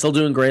 Kamikaze is still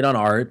doing great on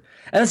art.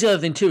 And that's the other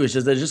thing too, is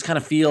just that it just kind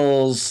of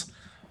feels,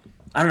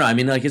 I don't know. I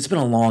mean, like it's been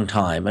a long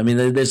time. I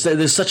mean,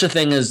 there's such a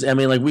thing as, I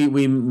mean, like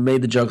we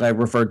made the joke I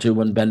referred to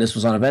when Bendis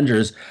was on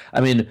Avengers.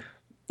 I mean,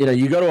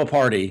 you go to a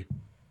party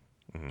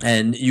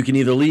and you can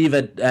either leave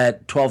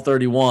at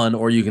 12:31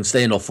 or you can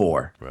stay until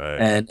 4.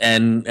 Right.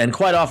 And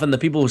quite often the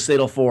people who stay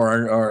till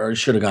 4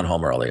 should have gone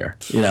home earlier.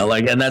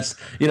 And that's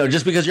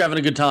just because you're having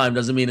a good time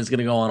doesn't mean it's going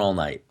to go on all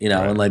night. Right.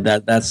 And like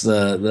that's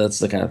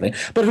the kind of thing.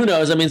 But who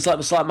knows? I mean,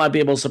 Slott might be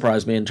able to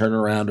surprise me and turn it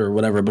around or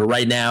whatever. But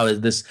right now,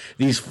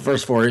 these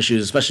first 4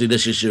 issues, especially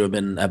this issue, have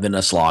been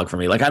a slog for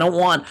me. Like I don't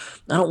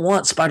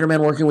want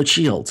Spider-Man working with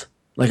S.H.I.E.L.D.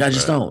 Like, I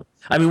just don't.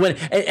 I mean, when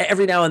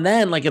every now and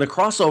then, like in a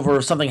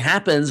crossover, something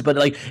happens, but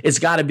like it's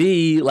got to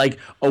be like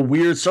a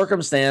weird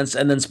circumstance,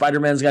 and then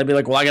Spider-Man's got to be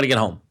like, well, I got to get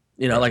home.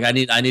 Like I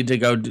need to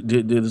go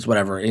do this,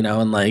 whatever.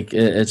 And like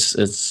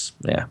it's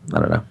yeah, I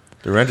don't know.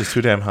 The rent is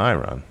too damn high,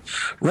 Ron.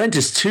 Rent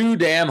is too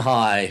damn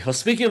high. Well,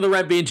 speaking of the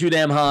rent being too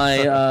damn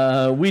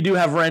high, we do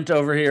have rent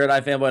over here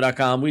at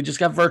ifanboy.com. We just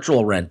got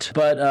virtual rent.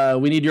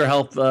 But we need your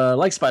help,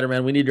 like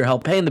Spider-Man, we need your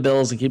help paying the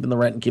bills and keeping the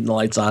rent and keeping the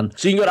lights on.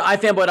 So you can go to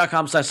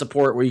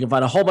ifanboy.com/support, where you can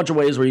find a whole bunch of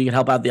ways where you can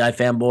help out the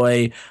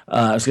iFanboy.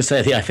 I was going to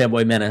say the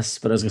iFanboy Menace,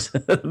 but I was going to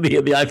say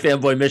the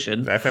iFanboy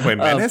Mission. The iFanboy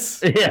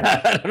Menace?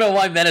 Yeah, I don't know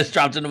why Menace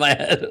dropped into my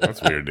head. That's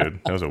weird,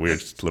 dude. That was a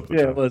weird slip of the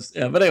Yeah, tongue. it was.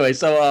 Yeah, but anyway,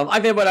 so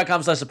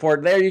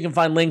ifanboy.com/support. There you can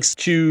find links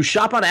to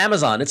shop on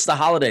Amazon. It's the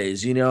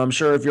holidays. I'm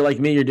sure if you're like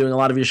me, you're doing a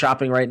lot of your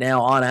shopping right now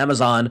on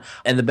Amazon.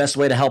 And the best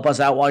way to help us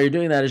out while you're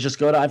doing that is just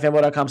go to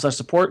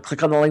ifanboy.com/support,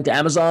 click on the link to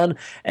Amazon,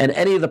 and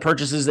any of the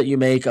purchases that you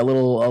make, a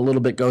little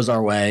bit goes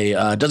our way.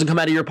 It doesn't come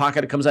out of your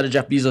pocket. It comes out of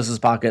Jeff Bezos's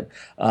pocket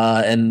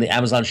and the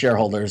Amazon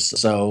shareholders.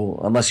 So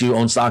unless you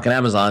own stock in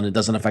Amazon, it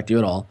doesn't affect you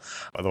at all.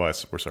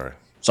 Otherwise, we're sorry.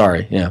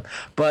 Sorry, yeah,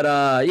 but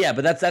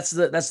that's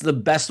the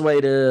best way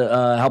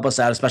to help us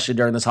out, especially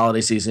during this holiday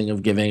season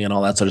of giving and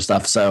all that sort of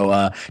stuff. So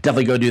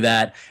definitely go do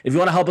that. If you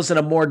want to help us in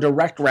a more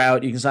direct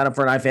route, you can sign up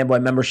for an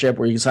iFanboy membership,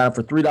 where you can sign up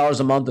for $3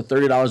 a month or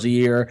 $30 a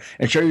year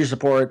and show your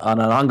support on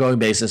an ongoing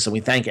basis. And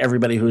we thank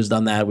everybody who's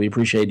done that. We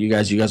appreciate you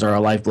guys. You guys are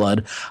our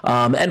lifeblood.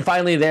 And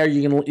finally, there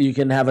you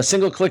can have a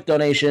single click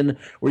donation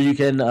where you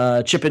can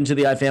chip into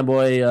the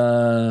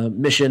iFanboy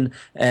mission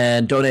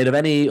and donate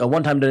a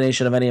one-time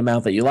donation of any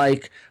amount that you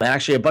like. And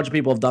actually, a bunch of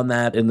people have done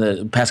that in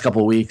the past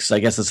couple of weeks. I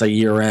guess it's a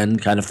year-end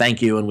kind of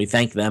thank you, and we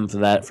thank them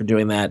for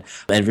doing that.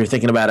 And if you're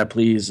thinking about it,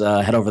 please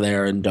head over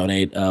there and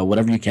donate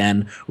whatever you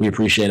can. We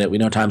appreciate it. We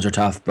know times are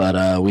tough,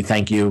 but we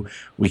thank you.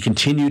 We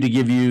continue to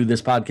give you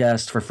this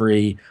podcast for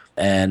free,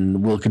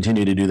 and we'll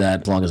continue to do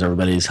that as long as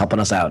everybody's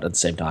helping us out at the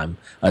same time.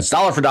 It's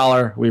dollar for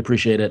dollar. We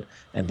appreciate it,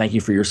 and thank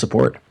you for your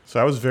support. So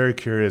I was very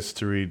curious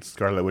to read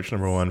Scarlet Witch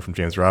 #1 from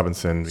James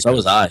Robinson. So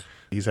was I.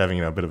 He's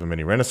having a bit of a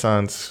mini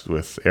renaissance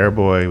with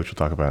Airboy, which we'll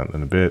talk about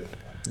in a bit.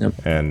 Yep.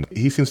 And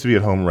he seems to be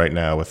at home right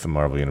now with the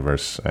Marvel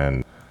Universe,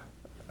 and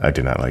I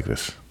did not like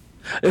this.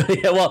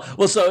 Yeah,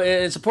 well, so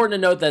it's important to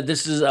note that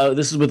this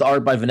is with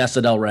art by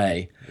Vanessa Del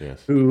Rey, Yes.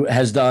 who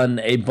has done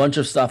a bunch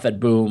of stuff at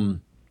Boom.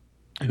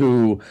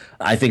 Who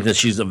I think that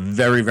she's a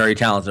very, very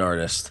talented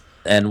artist.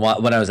 And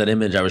when I was at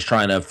Image, I was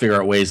trying to figure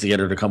out ways to get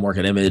her to come work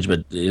at Image, but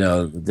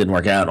it didn't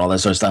work out and all that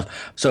sort of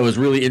stuff. So it was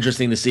really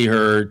interesting to see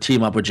her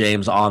team up with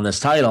James on this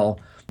title.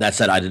 That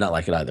said, I did not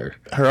like it either.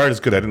 Her art is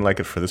good. I didn't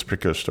like it for this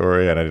particular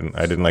story, and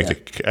I didn't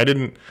like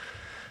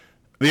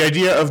the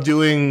idea of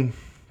doing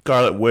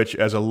Scarlet Witch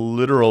as a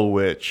literal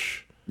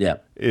witch. Yeah,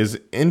 is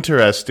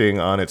interesting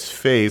on its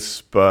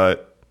face,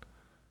 but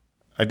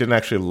I didn't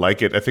actually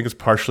like it. I think it's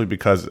partially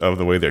because of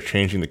the way they're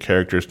changing the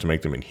characters to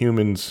make them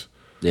Inhumans.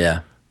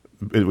 Yeah.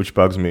 Which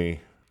bugs me.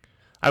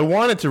 I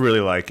wanted to really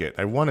like it.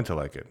 I wanted to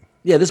like it.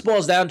 Yeah, this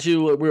boils down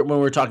to when we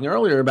were talking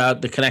earlier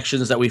about the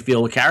connections that we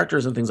feel with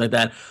characters and things like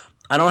that.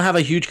 I don't have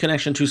a huge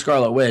connection to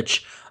Scarlet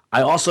Witch.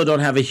 I also don't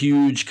have a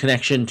huge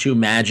connection to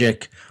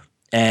magic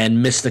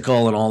and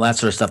mystical and all that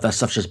sort of stuff. That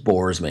stuff just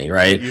bores me,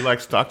 right? You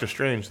like Doctor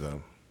Strange,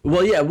 though.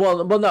 Well, yeah,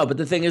 well, no, but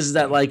the thing is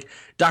that like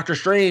Doctor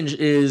Strange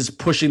is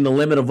pushing the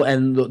limit of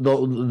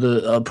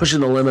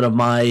pushing the limit of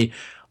my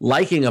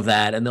liking of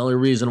that, and the only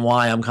reason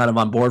why I'm kind of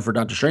on board for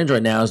Doctor Strange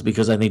right now is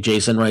because I think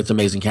Jason writes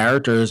amazing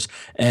characters,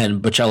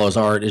 and Boccello's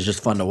art is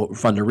just fun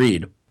to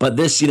read. But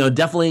this,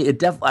 definitely,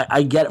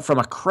 I get it from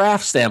a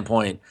craft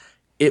standpoint,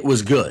 it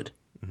was good.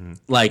 Mm-hmm.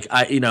 Like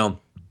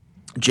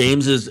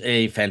James is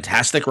a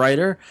fantastic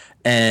writer,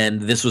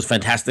 and this was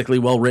fantastically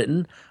well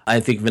written. I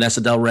think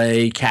Vanessa Del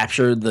Rey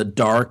captured the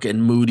dark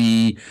and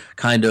moody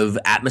kind of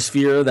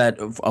atmosphere that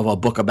of a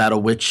book about a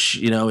witch,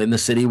 in the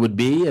city would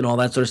be, and all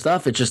that sort of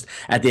stuff. It's just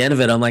at the end of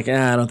it, I'm like,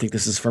 I don't think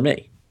this is for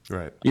me.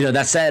 Right.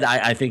 That said,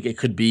 I think it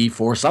could be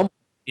for someone.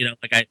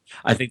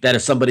 I think that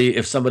if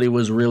somebody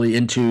was really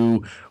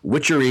into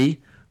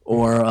witchery,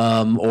 or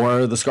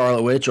the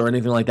Scarlet Witch or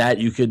anything like that,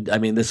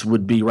 this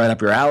would be right up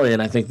your alley. And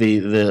I think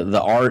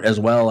the art as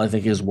well, I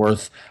think, is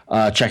worth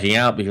checking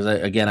out because,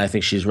 I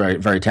think she's very,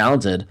 very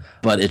talented,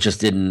 but it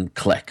just didn't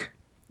click,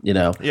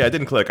 Yeah, it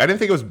didn't click. I don't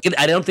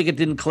think it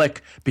didn't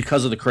click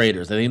because of the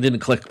creators. I think it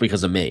didn't click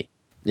because of me,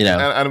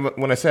 And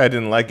when I say I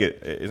didn't like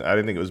it, I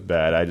didn't think it was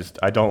bad.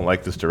 I don't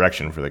like this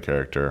direction for the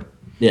character.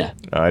 Yeah.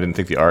 I didn't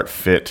think the art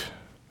fit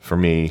for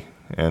me,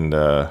 and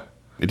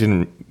it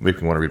didn't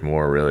make me want to read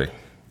more, really.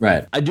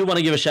 Right. I do want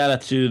to give a shout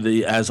out to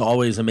the, as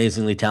always,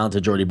 amazingly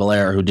talented Jordi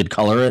Belair, who did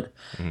color it.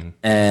 Mm-hmm.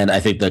 And I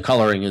think the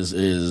coloring is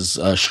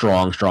a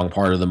strong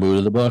part of the mood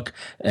of the book,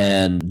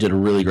 and did a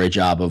really great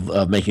job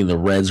of making the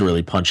reds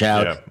really punch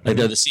out. Yeah. Like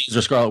the scenes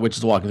where Scarlet Witch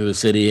is walking through the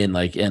city, and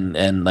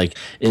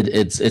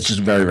it's just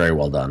very, very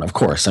well done. Of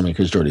course,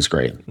 because Jordi's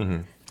great. Mm-hmm.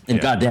 And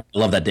goddamn, I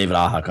love that David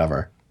Aja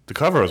cover. The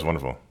cover was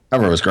wonderful.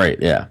 Cover was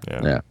great. Yeah.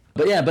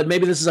 But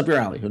maybe this is up your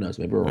alley. Who knows?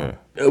 Maybe we're wrong.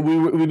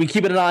 We've been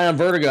keeping an eye on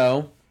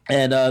Vertigo.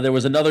 And there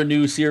was another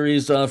new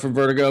series from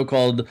Vertigo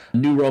called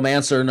New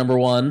Romancer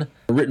 #1,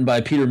 written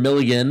by Peter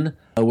Milligan,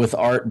 with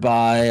art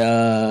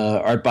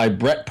by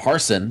Brett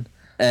Parson.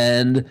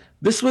 And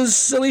this was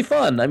silly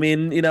fun. I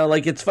mean,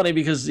 like, it's funny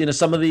because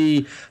some of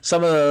the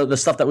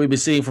stuff that we've been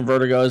seeing from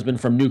Vertigo has been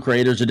from new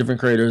creators or different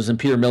creators, and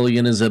Peter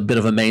Milligan is a bit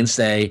of a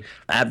mainstay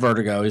at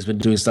Vertigo. He's been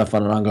doing stuff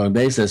on an ongoing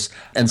basis,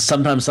 and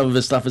sometimes some of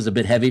his stuff is a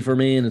bit heavy for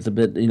me, and it's a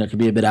bit can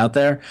be a bit out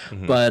there.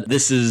 Mm-hmm. But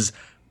this is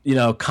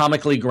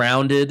comically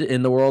grounded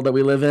in the world that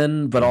we live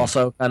in, but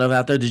also kind of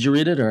out there. Did you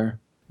read it or?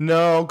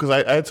 No, because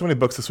I had so many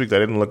books this week that I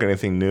didn't look at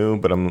anything new,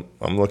 but I'm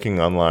looking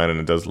online and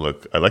it does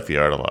look. I like the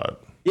art a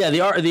lot. Yeah,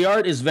 the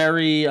art is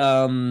very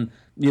kind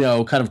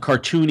of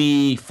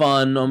cartoony,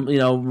 fun,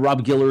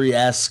 Rob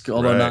Guillory-esque,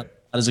 although not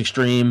as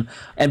extreme.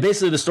 And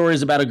basically, the story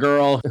is about a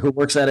girl who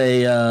works at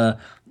a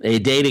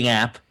dating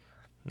app,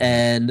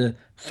 and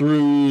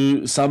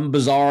through some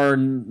bizarre,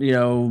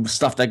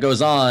 stuff that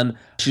goes on,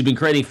 she's been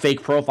creating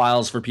fake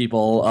profiles for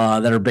people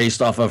that are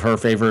based off of her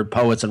favorite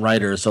poets and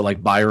writers, so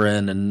like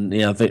Byron and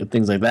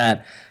things like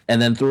that.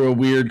 And then through a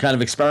weird kind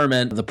of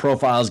experiment, the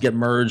profiles get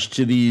merged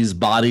to these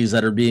bodies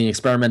that are being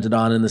experimented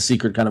on in the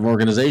secret kind of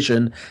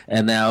organization.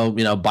 And now,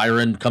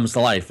 Byron comes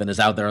to life and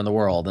is out there in the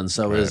world. And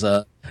so is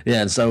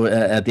and so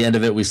at the end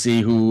of it, we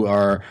see who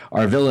our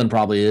villain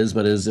probably is,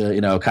 but is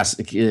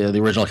the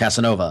original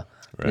Casanova.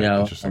 Right.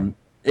 Interesting.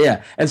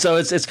 Yeah, and so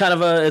it's kind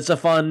of a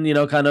fun,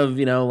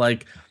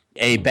 like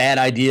a bad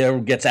idea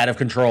gets out of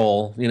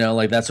control,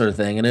 like that sort of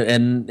thing,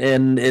 and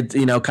it's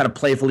kind of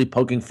playfully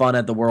poking fun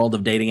at the world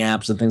of dating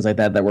apps and things like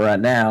that we're at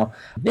now.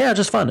 Yeah,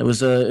 just fun. It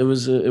was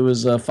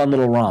a fun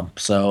little romp.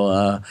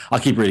 So I'll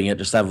keep reading it.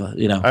 Just have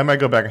I might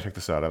go back and check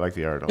this out. I like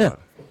the art a lot.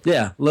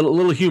 Yeah,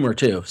 little humor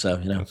too. So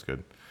that's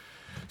good.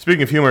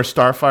 Speaking of humor,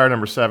 Starfire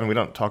 #7. We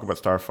don't talk about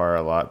Starfire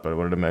a lot, but I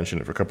wanted to mention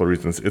it for a couple of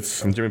reasons.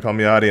 It's Jimmy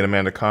Palmiotti and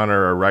Amanda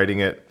Conor are writing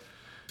it.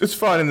 It's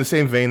fun in the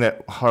same vein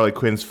that Harley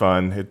Quinn's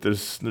fun. It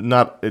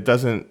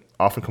doesn't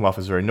often come off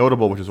as very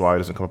notable, which is why it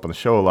doesn't come up on the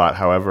show a lot.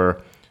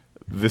 However,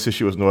 this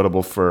issue is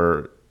notable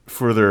for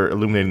further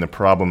illuminating the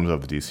problems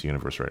of the DC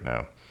universe right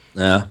now.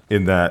 Yeah.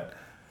 In that,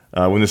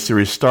 when this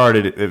series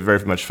started, it very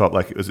much felt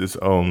like it was its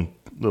own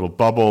little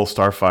bubble.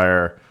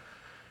 Starfire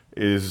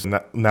is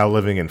now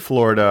living in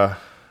Florida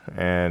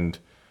and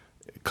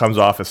comes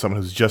off as someone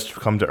who's just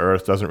come to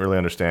Earth, doesn't really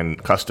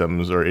understand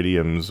customs or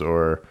idioms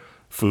or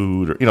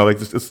food, or like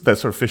this, that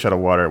sort of fish out of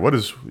water. What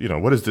is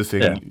this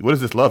thing? Yeah. What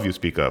is this love you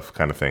speak of,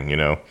 kind of thing?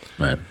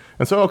 Right.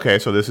 And so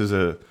so this is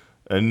a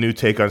new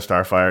take on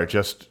Starfire,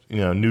 just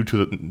new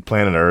to the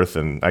planet Earth,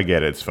 and I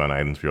get it. It's fun.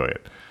 I enjoy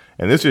it.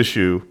 And this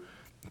issue,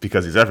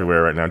 because he's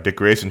everywhere right now, Dick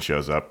Grayson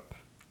shows up,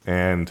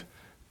 and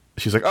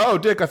she's like, "Oh,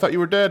 Dick, I thought you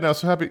were dead. And I was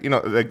so happy."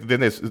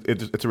 Then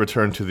it's a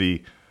return to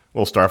the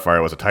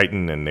Starfire was a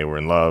Titan, and they were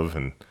in love,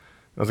 and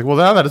I was like, "Well,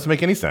 now that doesn't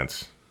make any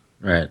sense."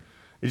 Right.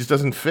 It just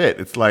doesn't fit.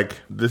 It's like,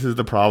 this is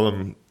the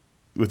problem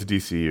with the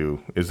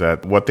DCU, is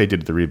that what they did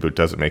at the reboot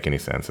doesn't make any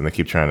sense, and they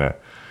keep trying to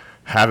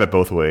have it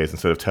both ways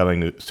instead of telling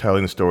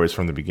the stories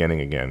from the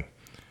beginning again.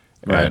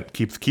 Right. And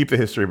keep the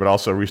history, but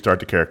also restart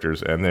the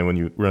characters. And then when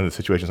you run into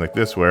situations like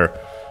this, where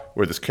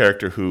this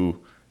character who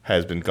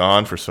has been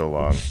gone for so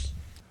long,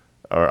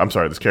 or I'm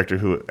sorry, this character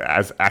who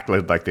has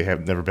acted like they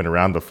have never been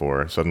around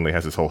before, suddenly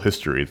has this whole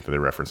history that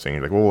they're referencing.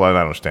 You're like, well, I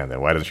don't understand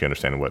that. Why doesn't she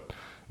understand what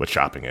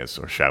shopping is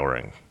or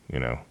showering?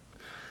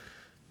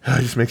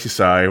 It just makes you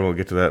sigh. We'll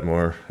get to that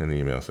more in the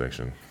email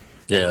section.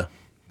 Yeah,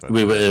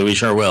 we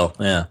sure will.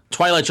 Yeah.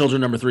 Twilight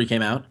Children #3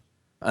 came out.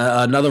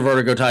 Another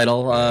Vertigo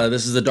title.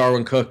 This is the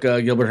Darwin Cook,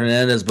 Gilbert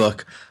Hernandez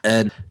book,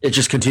 and it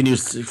just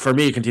continues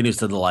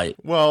to delight.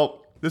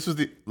 Well, this is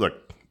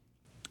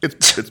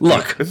it's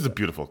look. This is a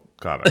beautiful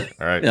comic.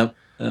 All right. Yep.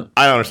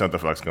 I don't understand what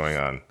the fuck's going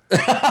on.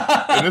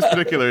 In this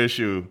particular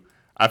issue,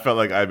 I felt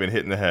like I'd been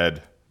hit in the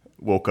head,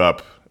 woke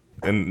up,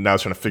 and now I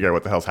was trying to figure out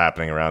what the hell's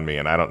happening around me,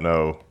 and I don't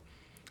know.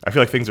 I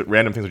feel like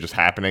random things are just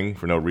happening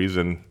for no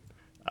reason.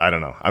 I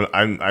don't know.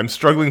 I'm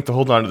struggling to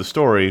hold on to the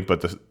story,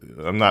 but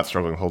I'm not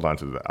struggling to hold on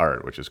to the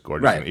art, which is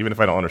gorgeous. Right. And even if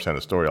I don't understand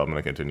the story, I'm going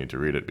to continue to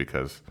read it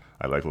because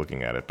I like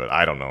looking at it. But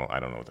I don't know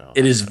what the hell.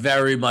 It is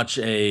very much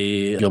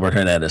a Gilbert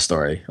Hernandez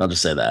story. I'll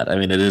just say that. I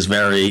mean, it is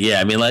very.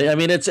 Yeah.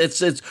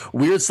 It's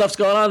weird stuff's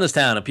going on in this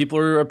town, and people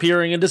are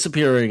appearing and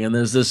disappearing. And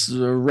there's this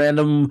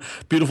random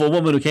beautiful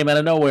woman who came out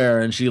of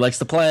nowhere, and she likes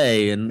to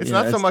play. And it's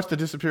not so much the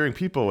disappearing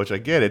people, which I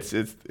get. It's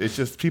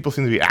just people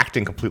seem to be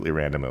acting completely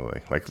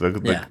randomly, like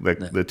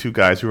the two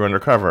guys who are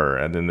undercover,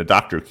 and then the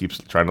doctor keeps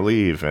trying to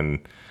leave, and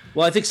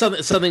well, I think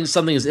something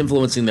is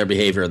influencing their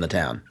behavior in the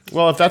town.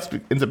 Well, if that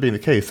ends up being the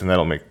case, then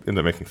that'll end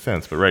up making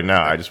sense. But right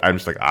now, I'm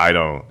just like I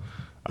don't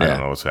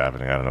know what's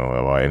happening. I don't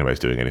know why anybody's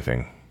doing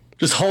anything.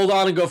 Just hold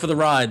on and go for the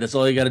ride. That's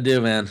all you got to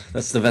do, man.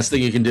 That's the best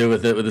thing you can do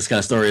with this kind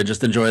of story.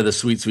 Just enjoy the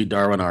sweet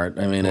Darwin art.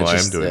 I mean, I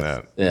am doing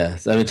that. Yeah,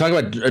 I mean, talk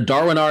about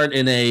Darwin art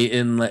in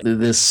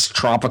this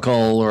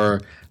tropical or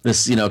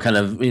this kind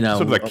of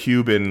sort of like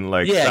Cuban,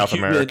 Cuban, South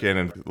American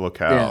and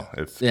locale.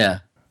 Yeah.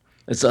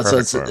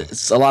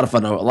 It's a lot of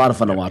fun. A lot of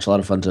fun to watch. A lot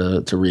of fun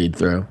to read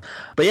through.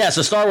 But yeah,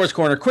 so Star Wars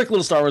Corner, quick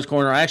little Star Wars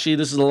Corner. Actually,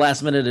 this is the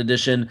last minute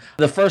edition.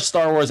 The first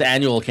Star Wars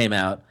annual came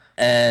out,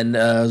 and it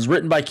was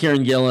written by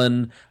Kieran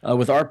Gillen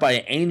with art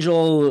by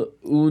Angel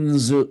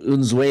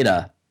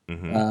Unzueta.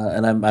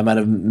 And I might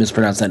have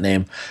mispronounced that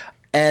name.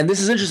 And this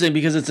is interesting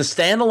because it's a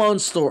standalone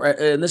story,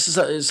 and this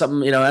is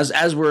something,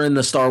 as we're in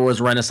the Star Wars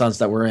renaissance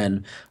that we're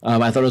in,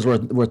 I thought it was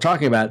worth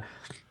talking about.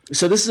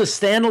 So this is a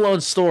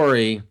standalone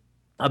story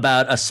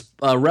about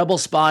a rebel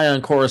spy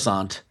on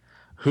Coruscant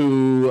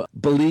who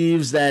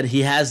believes that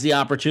he has the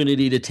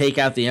opportunity to take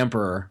out the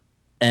Emperor,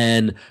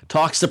 and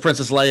talks to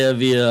Princess Leia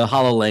via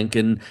HoloLink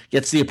and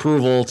gets the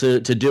approval to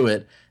do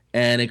it,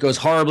 and it goes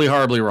horribly,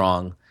 horribly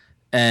wrong.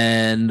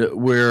 And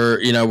we're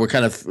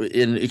kind of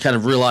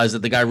realize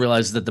that the guy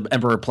realizes that the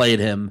Emperor played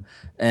him,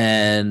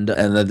 and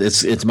that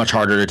it's much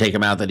harder to take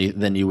him out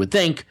than you would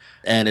think,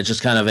 and it's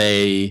just kind of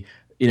a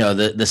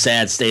the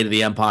sad state of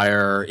the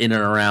Empire in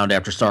and around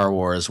after Star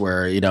Wars,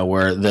 where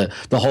the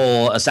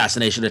whole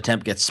assassination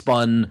attempt gets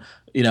spun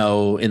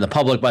in the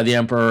public by the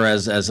Emperor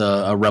as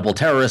a rebel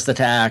terrorist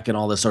attack and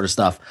all this sort of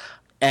stuff.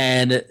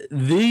 And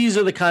these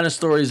are the kind of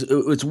stories.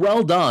 It's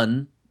well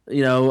done.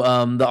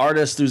 The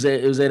artist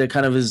Uzeda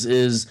kind of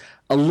is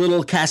a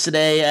little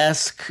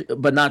Cassidy-esque,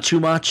 but not too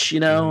much.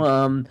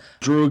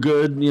 Drew a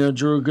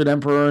good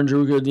Emperor, and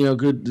drew a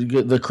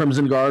good the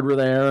Crimson Guard were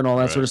there and all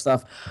that sort of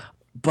stuff.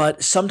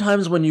 But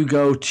sometimes when you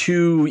go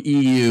too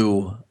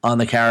EU on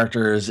the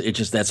characters,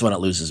 that's when it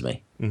loses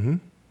me. Mm-hmm.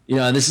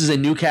 And this is a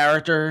new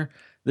character.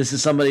 This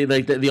is somebody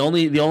like the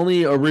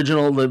only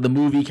original the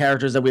movie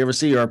characters that we ever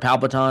see are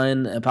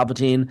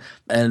Palpatine,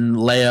 and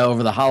Leia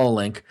over the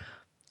HoloLink.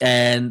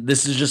 And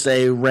this is just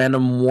a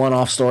random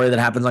one-off story that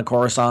happens on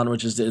Coruscant,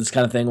 which is this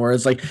kind of thing where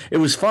it's like it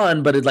was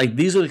fun, but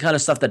these are the kind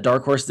of stuff that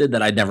Dark Horse did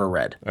that I'd never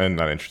read and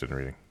not interested in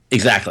reading.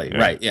 Exactly. Yeah.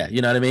 Right. Yeah.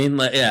 You know what I mean?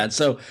 Yeah.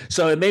 So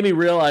it made me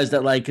realize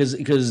that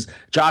because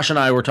Josh and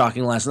I were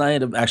talking last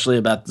night actually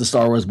about the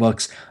Star Wars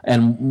books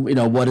and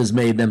what has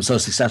made them so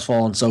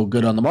successful and so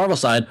good on the Marvel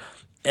side,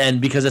 and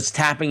because it's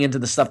tapping into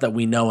the stuff that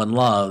we know and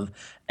love.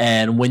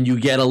 And when you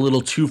get a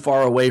little too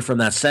far away from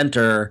that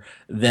center,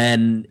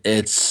 then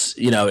it's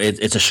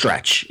a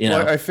stretch.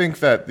 Well, I think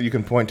that you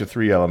can point to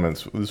three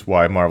elements. This is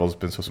why Marvel's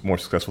been more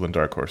successful than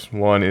Dark Horse.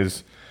 One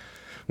is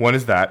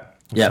that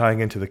tying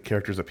into the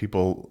characters that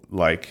people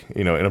like,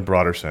 in a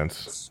broader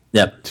sense.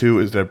 Yep. Two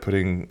is they're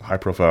putting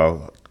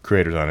high-profile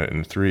creators on it,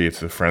 and three,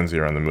 it's the frenzy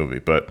around the movie.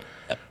 But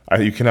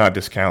you cannot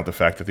discount the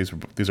fact that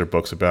these are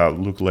books about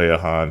Luke, Leia,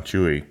 Han,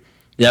 Chewie,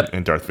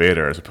 and Darth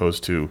Vader, as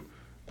opposed to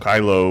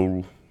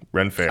Kyla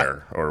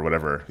Renfaire or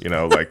whatever,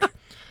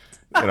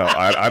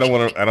 I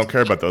don't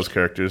care about those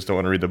characters. Don't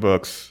want to read the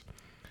books,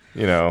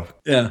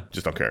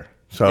 just don't care.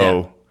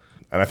 So,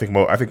 and I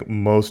think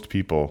most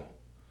people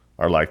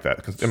are like that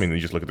because you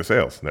just look at the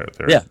sales.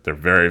 They're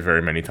very,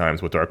 very many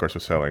times what Dark Horse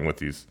was selling with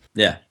these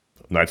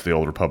Knights of the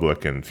Old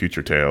Republic and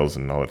Future Tales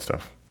and all that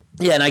stuff.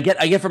 Yeah, and I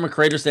get from a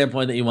creator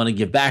standpoint that you want to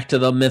give back to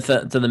the myth,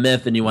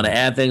 and you want to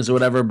add things or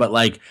whatever.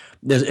 But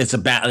it's a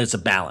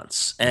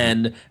balance,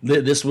 and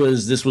this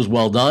was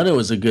well done. It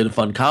was a good,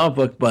 fun comic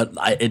book, but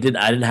I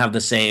didn't have the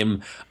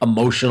same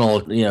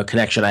emotional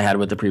connection I had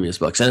with the previous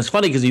books. And it's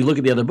funny because you look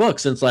at the other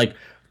books, and it's like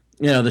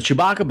the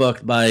Chewbacca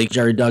book by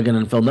Jerry Duggan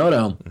and Phil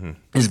Noto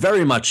is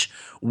very much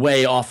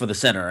way off of the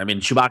center. I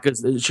mean,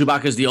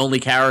 Chewbacca's the only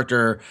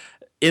character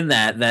in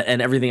that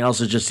and everything else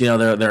is just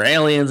they're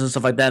aliens and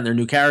stuff like that, and they're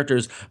new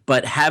characters,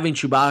 but having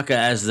Chewbacca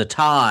as the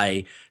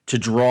tie to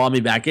draw me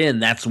back in,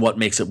 that's what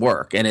makes it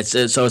work. And it's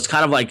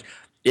kind of like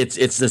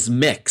it's this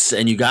mix,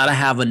 and you got to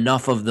have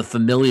enough of the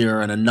familiar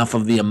and enough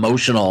of the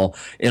emotional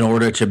in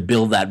order to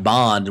build that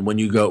bond. And when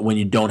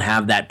you don't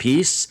have that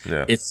piece,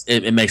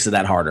 it makes it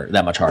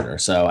that much harder.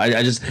 So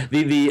I just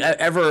the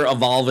ever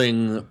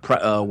evolving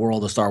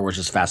world of Star Wars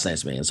just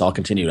fascinates me, and so I'll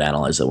continue to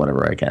analyze it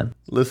whenever I can.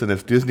 Listen,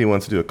 if Disney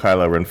wants to do a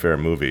Kyla Renfaire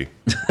movie,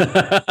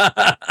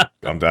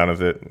 I'm down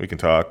with it. We can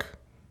talk.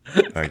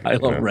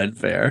 Kyla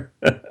Renfaire.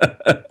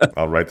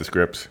 I'll write the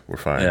script. We're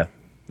fine.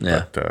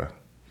 Yeah. But,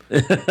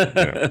 those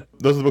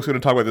are the books we're going to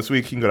talk about this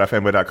week. You can go to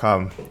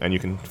fanboy.com and you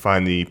can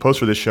find the post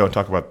for this show and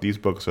talk about these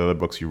books or other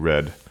books you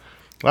read.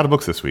 A lot of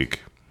books this week.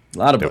 A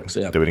lot of books,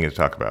 that we didn't get to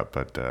talk about,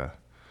 but a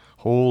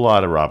whole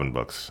lot of Robin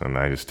books, and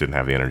I just didn't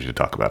have the energy to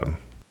talk about them.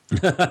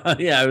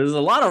 Yeah, it was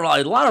a lot of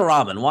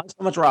Robin. Why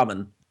so much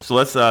Robin? So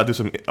let's do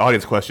some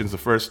audience questions. The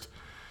first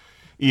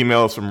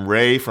email is from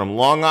Ray from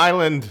Long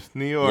Island,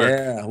 New York.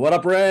 Yeah, what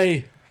up,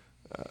 Ray?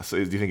 So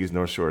do you think he's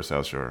North Shore or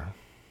South Shore?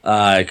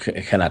 I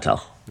cannot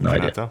tell. No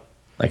idea. Tell?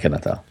 I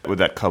cannot tell. Would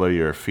that color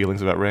your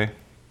feelings about Ray?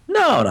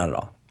 No, not at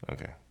all.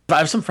 Okay. I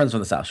have some friends from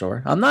the South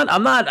Shore. I'm not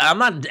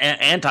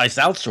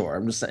anti-South Shore.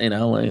 I'm just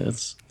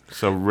it's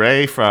So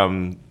Ray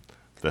from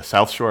the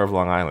South Shore of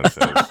Long Island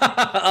says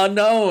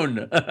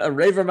unknown.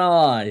 Ray from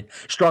LI,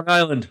 Strong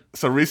Island.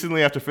 So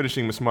recently, after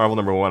finishing Ms. Marvel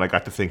 #1, I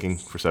got to thinking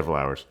for several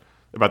hours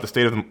about the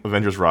state of the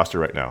Avengers roster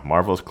right now.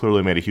 Marvel has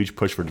clearly made a huge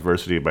push for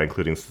diversity by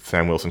including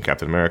Sam Wilson,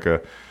 Captain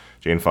America,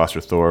 Jane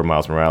Foster Thor,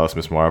 Miles Morales,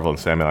 Miss Marvel, and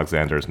Sam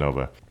Alexander as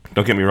Nova.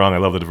 Don't get me wrong, I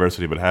love the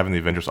diversity, but having the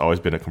Avengers always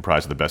been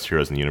comprised of the best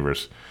heroes in the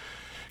universe.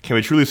 Can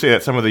we truly say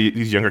that some of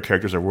these younger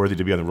characters are worthy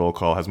to be on the roll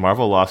call? Has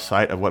Marvel lost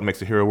sight of what makes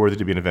a hero worthy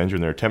to be an Avenger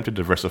in their attempt to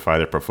diversify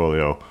their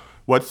portfolio?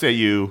 What say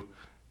you?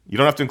 You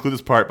don't have to include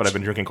this part, but I've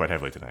been drinking quite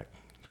heavily tonight.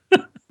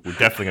 We're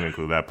definitely going to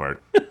include that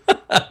part.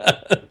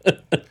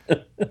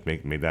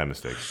 Made that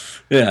mistake.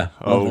 Yeah.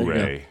 Oh,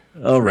 Ray.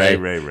 Oh, Ray.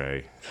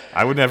 Ray.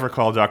 I would never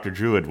call Dr.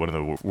 Druid one of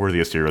the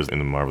worthiest heroes in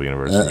the Marvel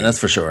Universe. That's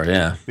for sure,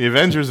 yeah. The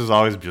Avengers has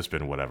always just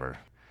been whatever.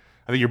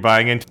 I think you're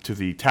buying into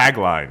the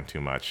tagline too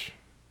much.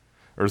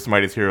 Earth's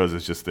Mightiest Heroes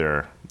is just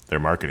their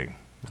marketing.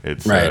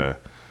 It's right.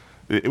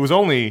 It was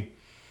only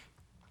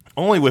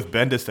with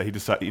Bendis that he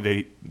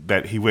decided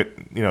that he went.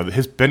 You know,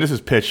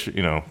 Bendis's pitch.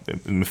 You know,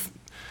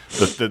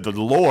 the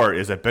lore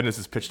is that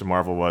Bendis's pitch to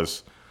Marvel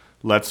was,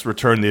 let's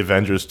return the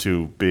Avengers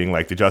to being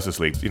like the Justice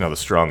League. You know, the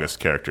strongest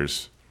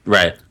characters.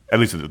 Right. At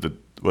least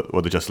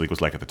what the Justice League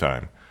was like at the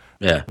time.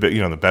 Yeah. But,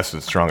 you know, the best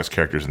and strongest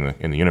characters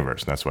in the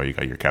universe. And that's why you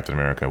got your Captain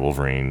America,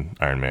 Wolverine,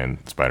 Iron Man,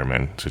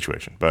 Spider-Man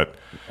situation. But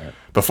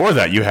before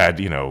that, you had,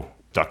 you know,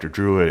 Dr.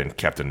 Druid and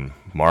Captain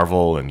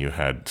Marvel, and you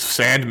had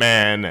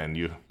Sandman, and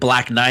you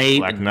Black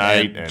Knight,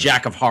 and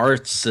Jack of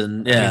Hearts,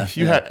 and yeah.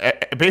 You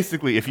had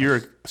basically, if you're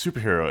a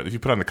superhero, if you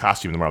put on the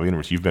costume in the Marvel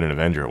Universe, you've been an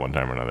Avenger at one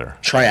time or another.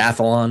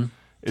 Triathlon.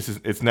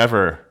 It's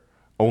never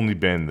only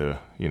been the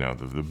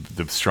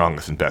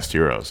strongest and best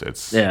heroes.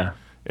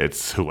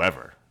 It's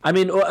whoever. I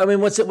mean,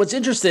 what's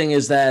interesting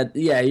is that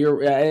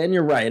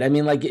you're right. I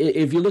mean, like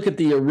if you look at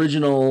the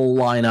original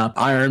lineup,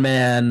 Iron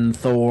Man,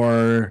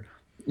 Thor,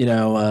 you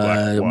know,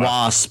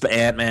 Wasp,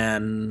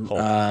 Ant-Man,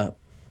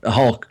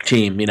 Hulk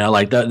team, you know,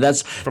 like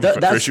that's from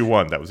issue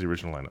 1. That was the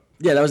original lineup.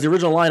 Yeah, that was the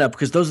original lineup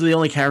because those are the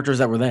only characters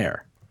that were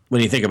there.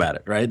 When you think about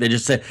it, right? They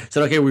just said,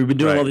 okay, we've been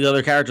doing all these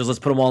other characters. Let's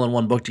put them all in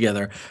one book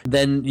together.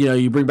 Then, you know,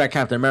 you bring back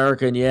Captain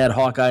America and you add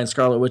Hawkeye and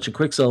Scarlet Witch and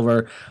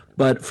Quicksilver.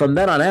 But from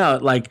then on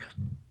out, like,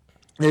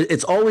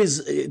 it's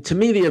always, to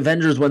me, the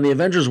Avengers, when the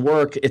Avengers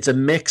work, it's a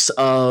mix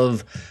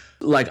of,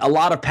 like, a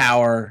lot of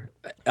power,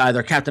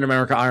 either Captain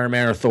America, Iron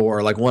Man, or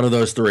Thor, like one of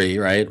those three,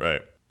 right?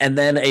 Right. And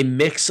then a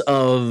mix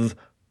of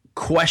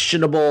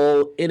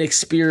questionable,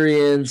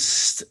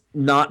 inexperienced,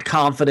 not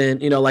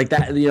confident, you know, like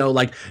that, you know,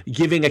 like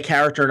giving a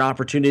character an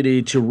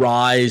opportunity to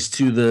rise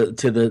to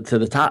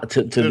the top.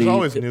 There's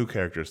always new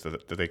characters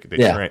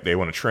that they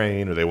want to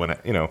train, or they want to,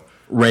 you know,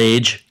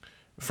 rage.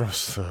 From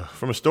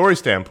a story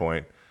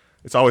standpoint,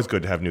 it's always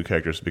good to have new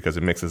characters because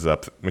it mixes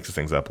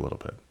things up a little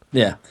bit.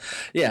 Yeah.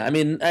 I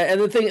mean,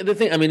 and the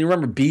thing. I mean, you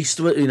remember Beast?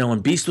 You know, when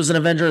Beast was an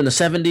Avenger in the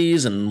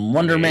 '70s, and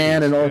Wonder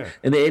Man, and all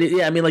in the '80s.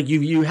 Yeah, I mean, like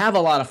you have a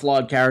lot of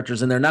flawed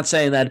characters, and they're not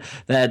saying that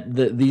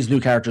these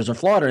new characters are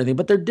flawed or anything,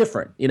 but they're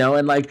different. You know,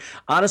 and like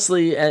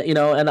honestly, you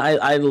know, and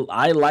I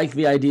like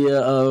the idea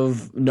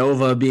of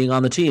Nova being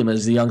on the team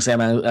as the young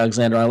Sam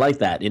Alexander. I like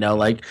that. You know,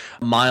 like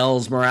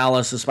Miles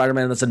Morales as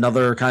Spider-Man. That's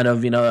another kind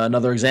of, you know,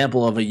 another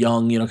example of a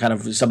young, you know, kind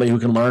of somebody who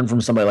can learn from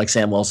somebody like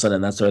Sam Wilson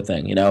and that sort of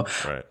thing. You know,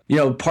 right. You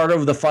know, part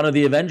of the fun of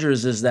the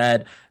Avengers is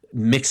that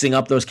mixing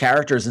up those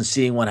characters and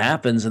seeing what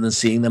happens and then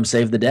seeing them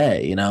save the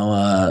day, you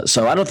know.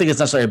 So I don't think it's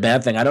necessarily a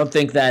bad thing. I don't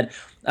think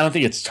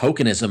it's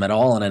tokenism at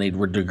all in any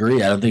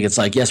degree. I don't think it's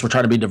like, yes, we're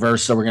trying to be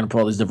diverse, so we're going to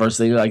put all these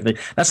diversity. Like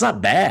that's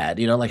not bad,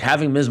 you know. Like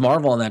having Ms.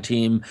 Marvel on that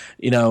team,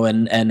 you know,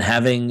 and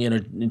having, you know,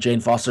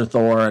 Jane Foster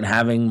Thor and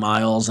having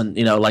Miles, and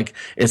you know, like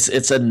it's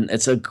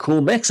a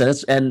cool mix,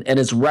 and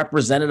it's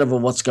representative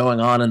of what's going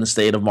on in the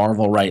state of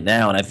Marvel right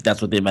now, and I think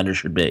that's what the Avengers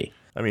should be.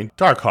 I mean,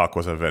 Darkhawk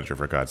was an Avenger,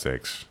 for God's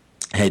sakes.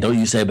 Hey, don't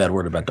you say a bad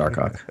word about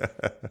Darkhawk.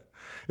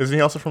 Isn't he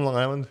also from Long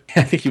Island?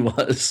 I think he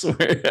was.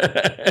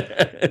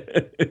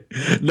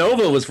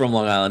 Nova was from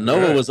Long Island.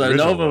 Nova was our.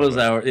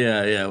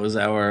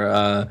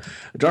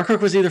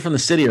 Darkhawk was either from the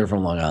city or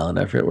from Long Island.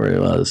 I forget where he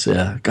was.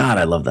 Yeah, God,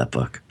 I love that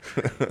book.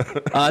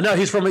 No,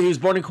 he was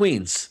born in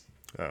Queens.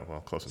 Oh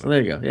well, close enough. So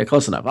there you go. Yeah,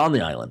 close enough. On the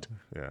island.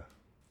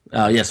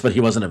 Yeah. Yes, but he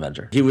was an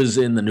Avenger. He was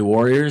in the New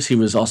Warriors. He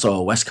was also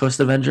a West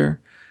Coast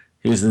Avenger.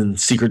 He was in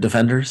Secret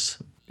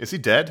Defenders. Is he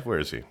dead? Where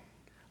is he?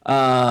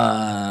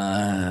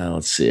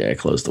 Let's see. I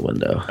closed the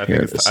window. I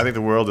think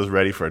the world is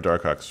ready for a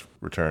Darkhawk's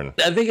return.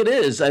 I think it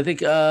is. I think,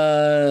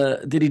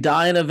 did he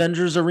die in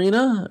Avengers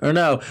Arena? Or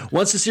no?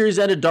 Once the series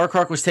ended,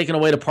 Darkhawk was taken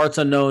away to parts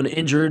unknown,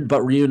 injured,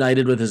 but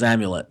reunited with his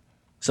amulet.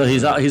 So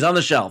he's on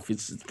the shelf.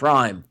 It's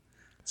prime.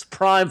 It's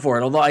prime for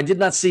it, although I did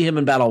not see him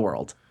in Battle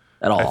World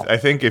at all. I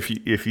think if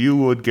you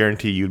would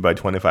guarantee you'd buy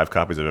 25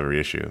 copies of every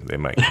issue, they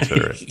might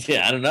consider it.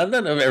 Yeah, I don't know.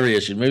 Not of every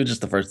issue. Maybe just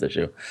the first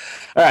issue.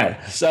 All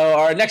right. So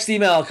our next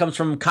email comes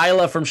from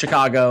Kyla from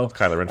Chicago.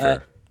 Kyla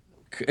Renfaire.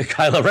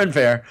 Kyla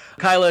Renfaire.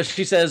 Kyla,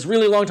 she says,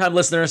 really long-time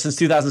listener since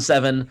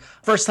 2007.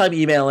 First time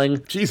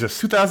emailing. Jesus,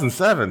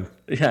 2007.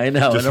 Yeah, I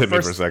know. Just hit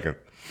me for a second.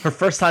 Her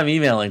first time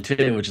emailing,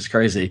 too, which is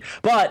crazy.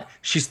 But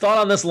she's thought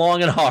on this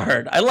long and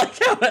hard. I like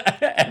how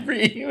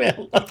every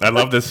email... I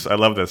love this. I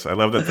love that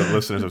the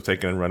listeners have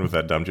taken and run with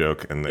that dumb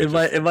joke. And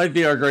it might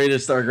be our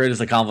greatest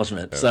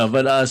accomplishment.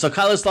 Yeah. So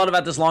Kyla's thought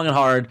about this long and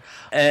hard.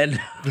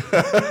 And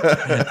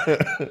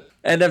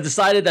And I've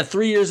decided that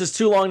 3 years is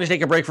too long to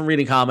take a break from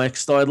reading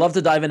comics, though I'd love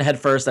to dive in head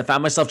first. I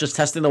found myself just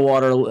testing the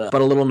water,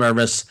 but a little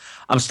nervous.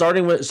 I'm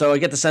starting with, so I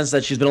get the sense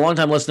that she's been a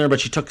long-time listener,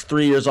 but she took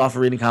 3 years off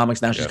of reading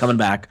comics. Now she's coming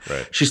back.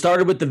 Right. She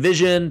started with The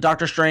Vision,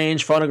 Doctor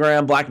Strange,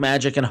 Phonogram, Black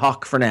Magic, and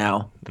Huck for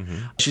now.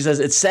 She says,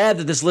 it's sad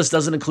that this list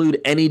doesn't include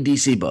any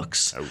DC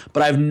books,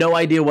 but I have no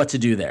idea what to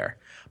do there.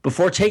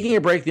 Before taking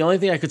a break, the only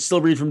thing I could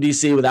still read from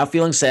DC without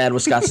feeling sad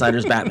was Scott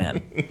Snyder's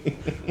Batman.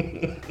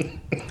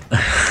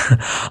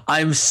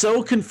 I'm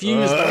so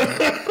confused.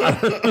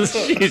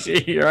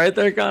 You right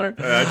there, Connor?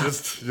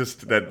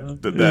 Just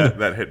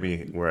that hit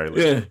me where I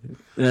live.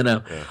 Yeah, I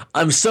know. Yeah.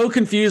 I'm so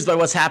confused by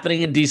what's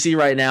happening in DC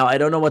right now. I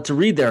don't know what to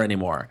read there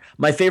anymore.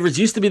 My favorites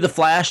used to be The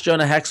Flash,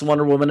 Jonah Hex,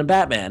 Wonder Woman, and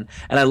Batman,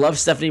 and I love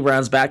Stephanie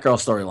Brown's Batgirl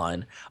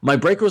storyline. My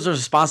break was a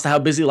response to how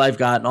busy life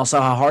got and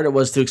also how hard it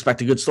was to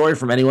expect a good story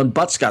from anyone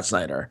but Scott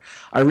Snyder.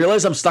 I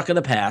realize I'm stuck in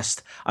the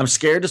past. I'm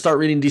scared to start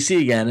reading DC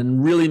again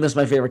and really miss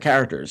my favorite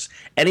characters.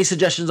 Any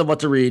suggestions on what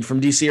to read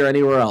from DC or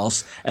anywhere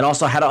else, and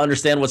also how to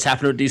understand what's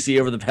happened with DC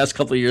over the past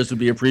couple of years would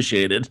be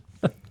appreciated.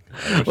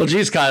 Well,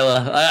 geez,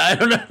 Kyla, I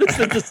don't know.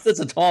 It's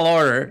a tall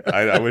order.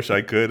 I wish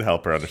I could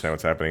help her understand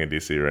what's happening in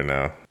DC right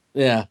now.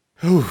 Yeah.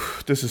 Whew,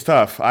 this is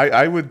tough.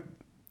 I would...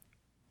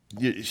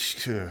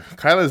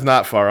 Kyla's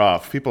not far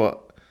off.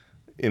 People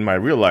in my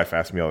real life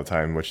ask me all the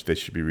time what they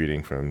should be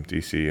reading from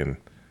DC, and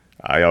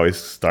I always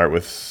start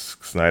with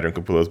Snyder and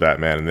Capullo's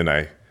Batman, and then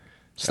I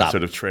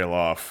sort of trail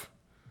off.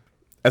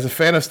 As a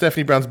fan of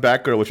Stephanie Brown's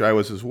Batgirl, which I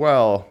was as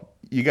well,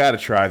 you got to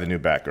try the new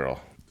Batgirl.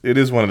 It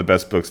is one of the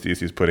best books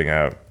DC's putting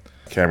out.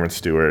 Cameron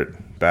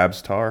Stewart,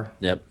 Babs Tarr.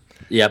 Yep.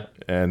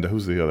 And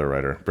who's the other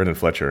writer? Brendan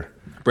Fletcher.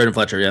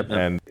 Yep.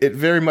 And it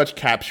very much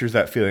captures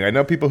that feeling. I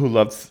know people who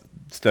loved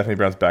Stephanie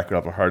Brown's Batgirl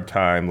have a hard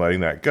time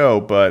letting that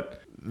go,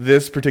 but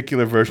this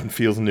particular version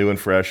feels new and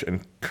fresh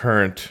and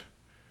current.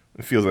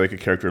 It feels like a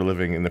character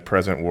living in the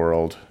present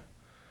world.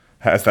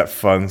 Has that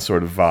fun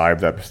sort of vibe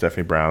that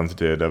Stephanie Brown's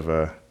did of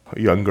a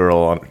young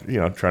girl,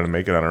 trying to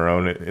make it on her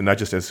own, and not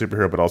just as a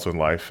superhero, but also in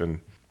life. And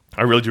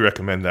I really do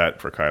recommend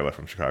that for Kyla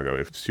from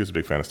Chicago. She was a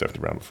big fan of Stephanie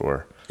Brown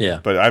before. Yeah.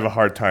 But I have a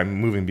hard time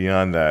moving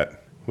bbeyond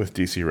that with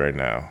DC right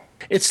now.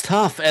 It's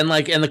tough. And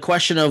the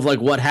question of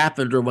what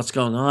happened or what's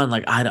going on,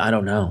 I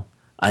don't know.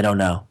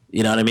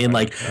 You know what I mean?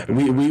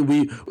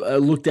 We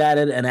looked at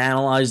it and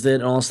analyzed it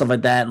and all stuff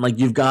like that. And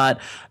you've got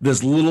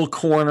this little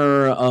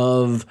corner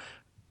of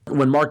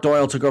when Mark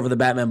Doyle took over the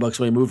Batman books,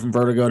 when we moved from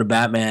Vertigo to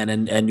Batman,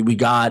 and we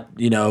got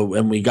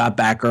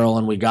Batgirl,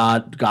 and we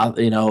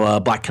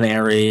got Black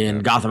Canary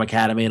and Gotham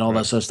Academy and all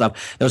that sort of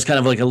stuff. There was kind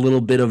of a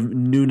little bit of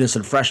newness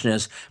and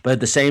freshness, but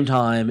at the same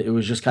time, it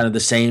was just kind of the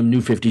same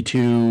New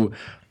 52,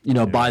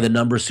 by the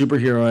numbers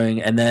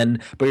superheroing,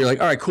 but you're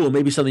like, all right, cool,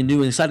 maybe something new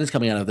and exciting is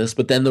coming out of this.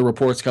 But then the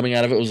reports coming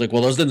out of it was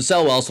well, those didn't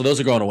sell well, so those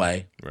are going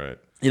away. Right.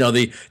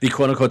 The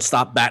quote unquote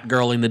stop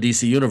Batgirling the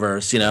DC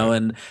universe,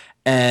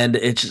 and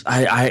it's just,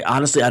 I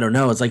honestly, I don't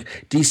know. It's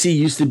DC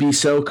used to be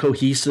so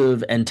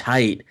cohesive and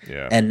tight,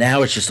 and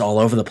now it's just all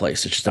over the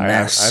place. It's just a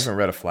mess. I haven't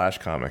read a Flash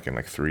comic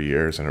in 3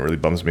 years, and it really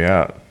bums me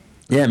out.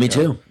 Yeah, me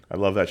too. I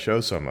love that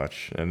show so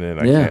much, and then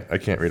I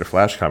can't read a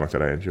Flash comic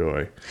that I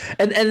enjoy.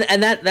 And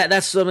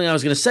that's something I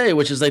was going to say,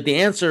 which is the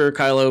answer,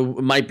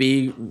 Kylo, might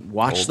be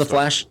watch the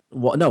Flash.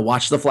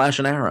 Watch the Flash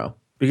and Arrow,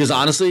 because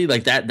honestly,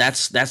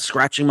 that's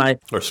scratching my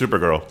or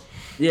Supergirl.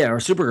 Yeah, or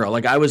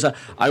Supergirl.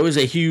 I was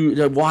a huge.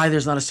 Why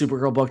there's not a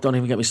Supergirl book? Don't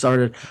even get me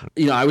started.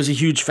 I was a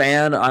huge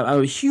fan.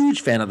 I'm a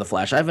huge fan of the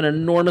Flash. I have an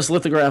enormous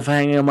lithograph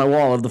hanging on my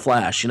wall of the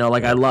Flash. I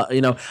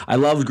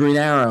love Green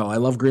Arrow. I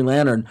love Green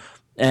Lantern,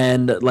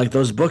 and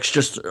those books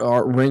just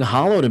ring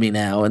hollow to me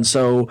now. And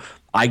so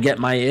I get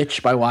my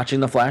itch by watching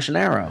the Flash and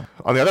Arrow.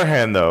 On the other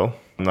hand, though,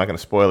 I'm not going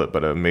to spoil it,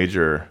 but a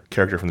major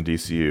character from the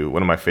DCU,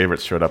 one of my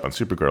favorites, showed up on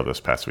Supergirl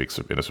this past week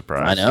in a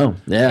surprise. I know,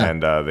 yeah.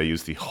 And they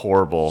used the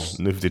horrible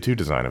New 52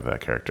 design of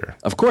that character.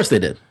 Of course they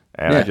did.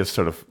 And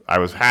I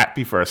was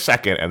happy for a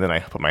second, and then I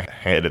put my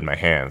head in my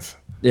hands.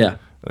 Yeah.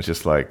 It's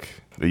just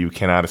you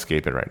cannot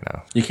escape it right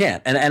now. You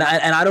can't. And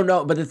I don't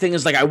know, but the thing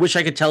is, I wish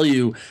I could tell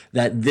you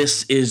that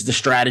this is the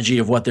strategy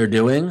of what they're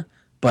doing.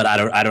 But I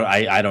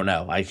don't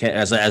know. I can't,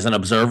 as an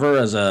observer,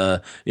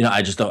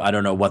 I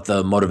don't know what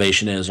the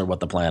motivation is or what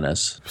the plan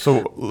is. So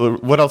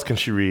what else can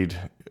she read?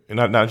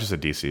 Not just at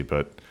DC,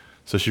 but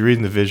so she's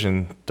reading The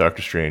Vision,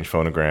 Doctor Strange,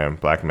 Phonogram,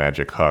 Black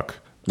Magic, Huck.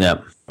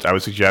 Yeah. I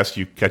would suggest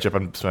you catch up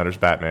on Snyder's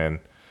Batman.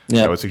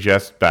 Yeah. I would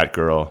suggest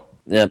Batgirl.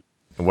 Yeah.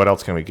 And what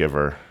else can we give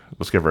her?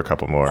 Let's give her a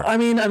couple more. I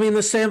mean,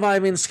 the standby.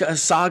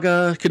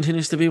 Saga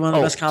continues to be one of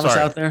the best comics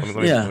out there.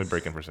 Let me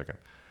break in for a second.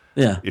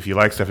 Yeah. If you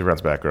like Stephanie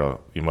Brown's Batgirl,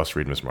 you must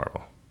read Miss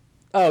Marvel.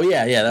 Oh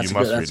yeah,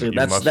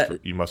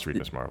 You must read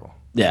Miss Marvel.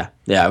 Yeah,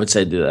 I would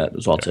say do that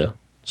as well too.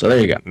 So there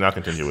you go. Now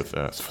continue with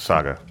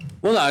Saga.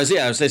 Well, I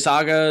would say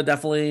Saga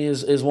definitely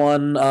is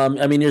one.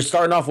 You're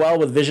starting off well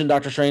with Vision,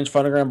 Doctor Strange,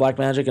 Phonogram, Black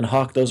Magic, and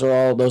Huck. Those are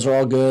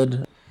all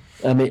good.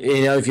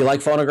 If you like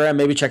Phonogram,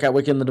 maybe check out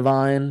Wiccan the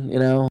Divine.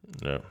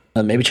 Yeah.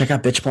 Maybe check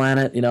out Bitch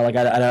Planet. You know, like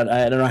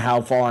I don't know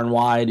how far and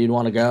wide you'd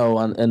want to go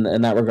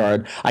in that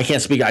regard. I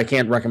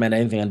can't recommend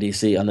anything on the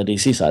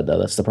DC side though.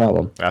 That's the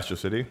problem. Astro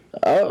City.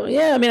 Oh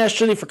yeah, I mean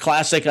Astro City for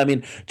classic. I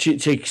mean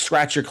to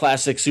scratch your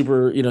classic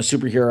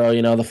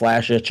superhero, the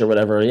Flash itch or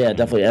whatever. Yeah,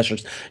 definitely Astro.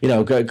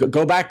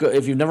 Go back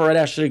if you've never read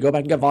Astro City. Go back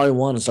and get Volume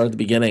 1 and start at the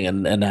beginning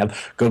and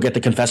go get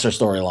the Confessor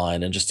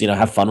storyline and just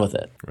have fun with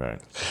it. Right.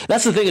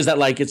 That's the thing is that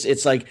like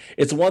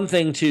it's one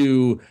thing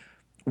to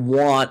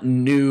want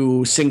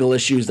new single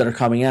issues that are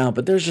coming out,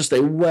 but there's just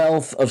a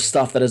wealth of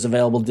stuff that is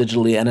available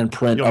digitally and in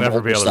print. You'll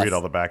never be able to read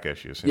all the back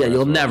issues. Yeah,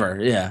 you'll never.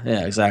 Yeah,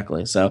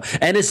 exactly. So,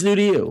 and it's new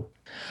to you.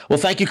 Well,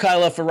 thank you,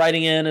 Kyla, for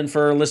writing in and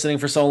for listening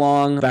for so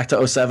long. Back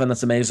to 07.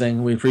 That's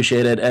amazing. We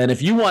appreciate it. And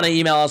if you want to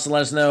email us and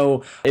let us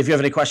know if you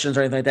have any questions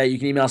or anything like that, you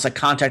can email us at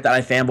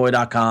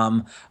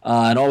contact@ifanboy.com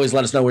and always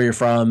let us know where you're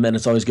from. And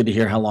it's always good to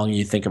hear how long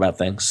you think about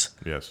things.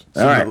 Yes.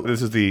 All right.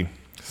 This is the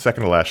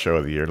second to last show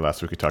of the year.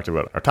 Last week we talked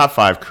about our top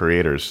 5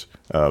 creators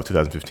of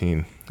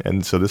 2015.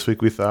 And so this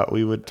week we thought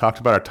we would talk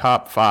about our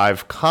top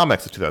 5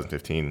 comics of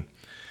 2015.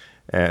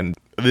 And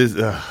this,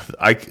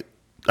 I had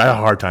a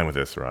hard time with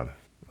this, Ron.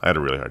 I had a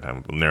really hard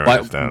time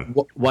narrowing this down.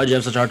 Why did you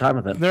have such a hard time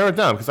with it? Narrow it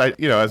down because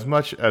as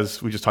much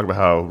as we just talked about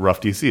how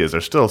rough DC is,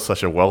 there's still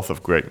such a wealth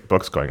of great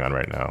books going on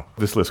right now.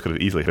 This list could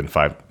have easily been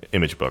 5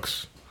 Image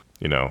books,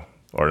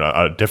 or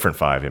a different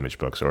 5 Image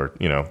books, or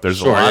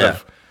there's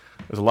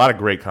a lot of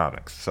great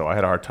comics. So I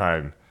had a hard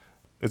time.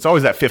 It's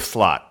always that 5th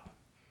slot.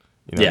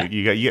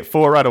 You get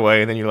 4 right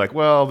away, and then you're like,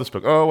 well, this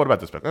book. Oh, what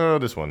about this book? Oh,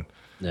 this one.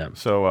 Yeah.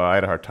 So I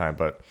had a hard time.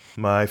 But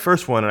my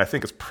first one, and I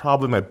think it's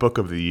probably my book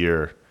of the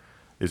year,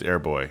 is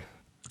Airboy.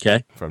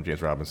 Okay. From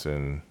James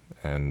Robinson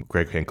and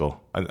Greg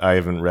Hinkle. I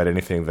haven't read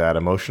anything that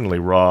emotionally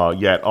raw,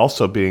 yet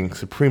also being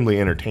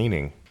supremely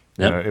entertaining.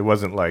 Yep. It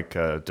wasn't like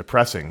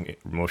depressing,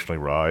 emotionally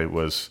raw. It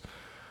was,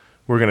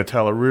 we're going to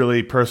tell a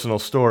really personal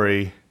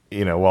story,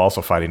 while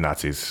also fighting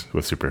Nazis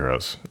with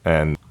superheroes.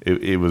 And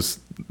it was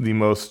the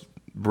most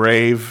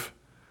brave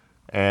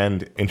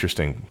and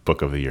interesting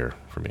book of the year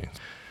for me.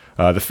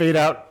 The Fade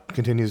Out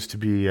continues to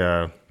be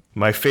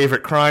my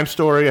favorite crime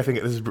story. I think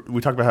we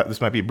talked about how this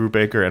might be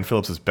Brubaker and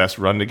Phillips' best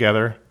run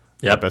together.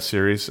 Yep. Best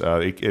series.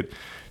 It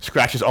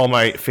scratches all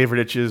my favorite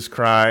itches: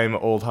 crime,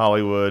 old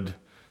Hollywood,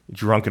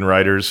 drunken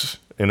writers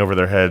in over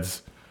their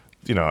heads.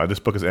 This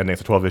book is ending.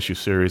 It's a 12-issue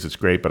series. It's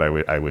great, but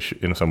I wish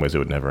in some ways it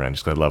would never end,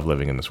 just because I love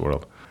living in this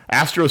world.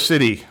 Astro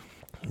City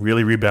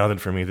really rebounded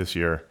for me this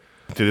year.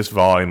 This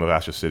volume of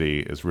Astro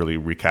City has really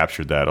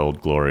recaptured that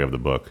old glory of the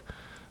book,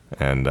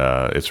 and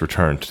it's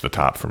returned to the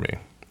top for me.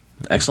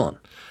 Excellent.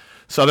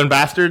 Southern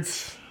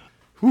Bastards.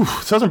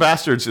 Southern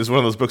Bastards is one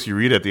of those books you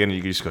read at the end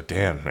and you just go,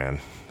 damn, man,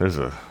 there's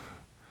a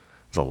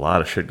lot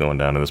of shit going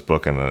down in this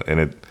book, and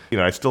it,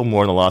 I still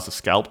mourn the loss of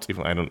Scalped.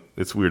 Even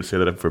it's weird to say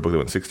that for a book that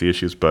went 60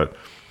 issues, but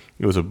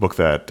it was a book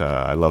that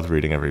I loved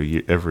reading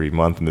every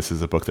month, and this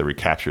is a book that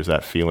recaptures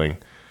that feeling,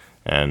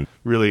 and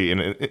really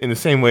in the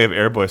same way of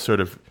Airboy, sort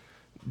of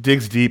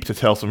digs deep to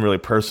tell some really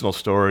personal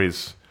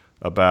stories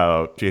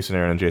about Jason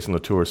Aaron and Jason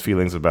Latour's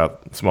feelings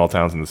about small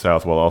towns in the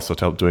South, while also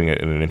doing it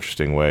in an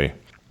interesting way.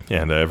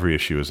 And every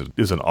issue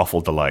is an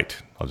awful delight.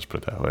 I'll just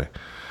put it that way.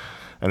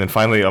 And then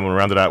finally, I'm going to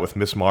round it out with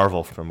Miss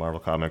Marvel from Marvel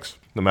Comics.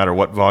 No matter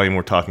what volume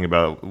we're talking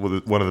about,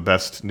 one of the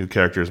best new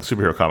characters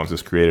superhero comics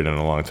has created in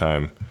a long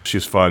time.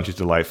 She's fun. She's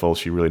delightful.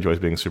 She really enjoys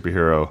being a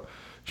superhero.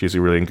 She has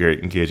a really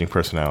engaging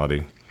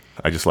personality.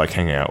 I just like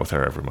hanging out with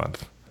her every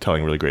month,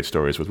 telling really great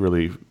stories with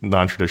really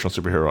non-traditional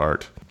superhero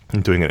art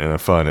and doing it in a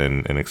fun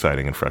and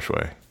exciting and fresh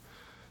way.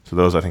 So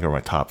those, I think, are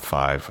my top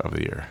 5 of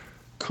the year.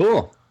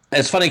 Cool.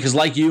 It's funny because,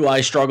 like you,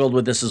 I struggled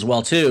with this as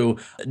well, too.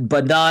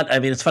 But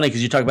it's funny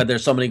because you talk about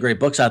there's so many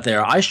great books out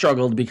there. I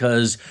struggled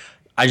because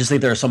I just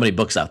think there are so many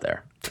books out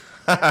there.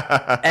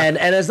 and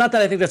it's not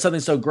that I think that's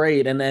something so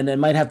great, and it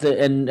might have to.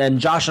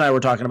 And Josh and I were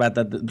talking about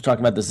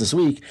this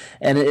week,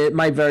 and it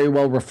might very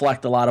well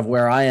reflect a lot of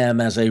where I am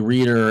as a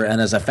reader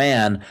and as a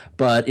fan.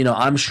 But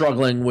I'm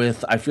struggling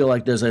with. I feel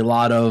like there's a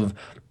lot of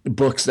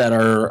books that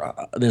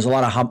there's a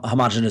lot of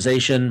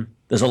homogenization.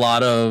 There's a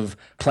lot of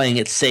playing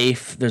it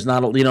safe. There's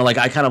not,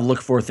 I kind of look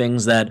for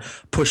things that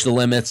push the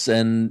limits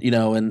and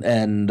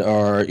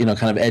are,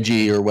 kind of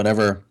edgy or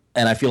whatever.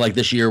 And I feel like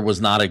this year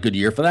was not a good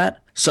year for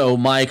that. So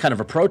my kind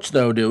of approach,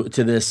 though,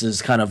 to this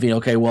is kind of,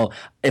 okay, well,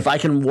 if I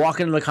can walk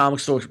into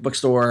the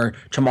bookstore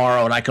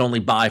tomorrow and I can only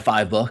buy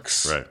 5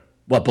 books, right?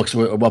 What books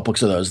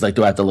are those? Like,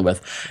 do I have to live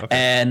with? Okay.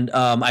 And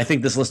I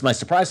think this list might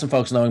surprise some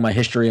folks, knowing my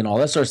history and all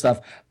that sort of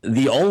stuff.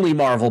 The only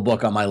Marvel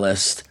book on my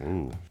list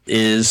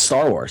is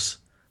Star Wars.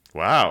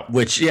 Wow.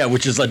 Which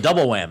is a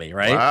double whammy,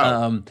 right?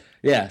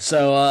 Wow.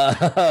 So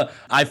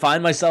I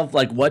find myself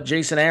like what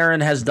Jason Aaron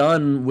has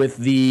done with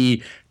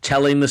the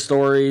telling the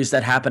stories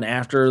that happen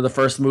after the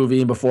first movie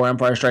and before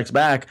Empire Strikes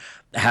Back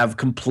have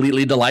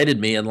completely delighted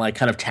me and like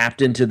kind of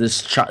tapped into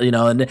this,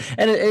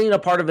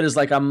 and part of it is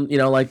like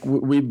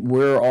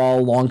we're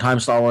all longtime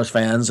Star Wars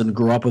fans and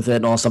grew up with it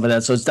and all stuff like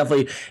that. So it's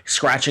definitely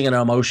scratching an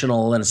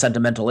emotional and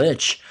sentimental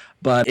itch,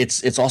 but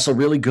it's also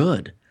really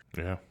good.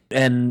 Yeah.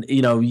 And,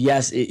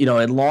 yes,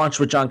 it launched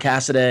with John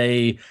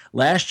Cassaday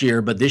last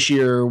year, but this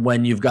year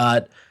when you've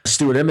got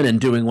Stuart Immonen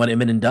doing what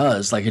Immonen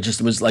does, like it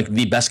just was like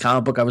the best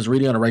comic book I was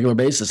reading on a regular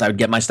basis. I would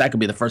get my stack, would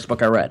be the first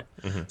book I read.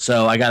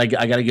 So I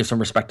gotta give some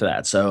respect to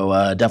that.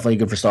 So definitely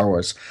good for Star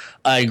Wars.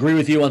 I agree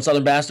with you on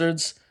Southern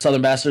Bastards.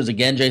 Southern Bastards,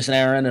 again, Jason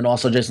Aaron and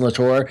also Jason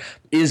Latour,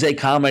 is a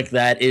comic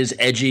that is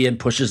edgy and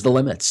pushes the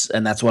limits,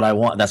 and that's what I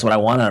want. That's what I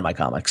want out of my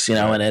comics,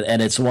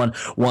 and it's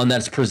one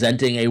that's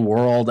presenting a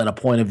world and a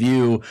point of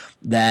view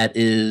that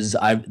is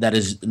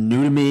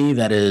new to me,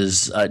 that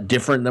is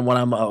different than what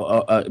I'm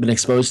been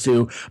exposed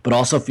to, but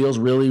also feels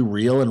really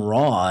real and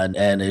raw,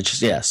 and it's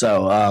just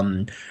So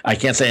I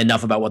can't say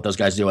enough about what those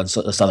guys do on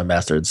Southern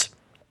Bastards.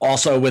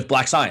 Also with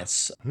Black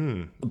Science.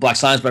 Black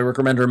Science by Rick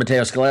Remender and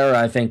Matteo Scalera,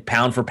 I think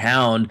pound for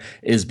pound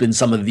has been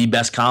some of the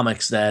best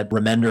comics that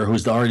Remender,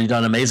 who's already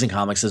done amazing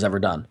comics, has ever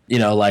done.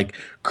 Like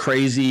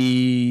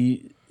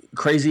crazy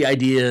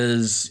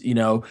ideas,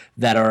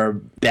 that are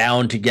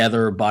bound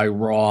together by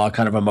raw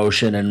kind of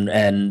emotion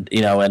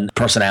and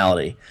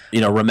personality.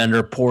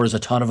 Remender pours a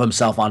ton of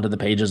himself onto the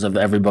pages of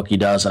every book he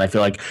does, and I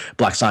feel like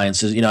Black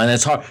Science is, and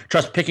it's hard.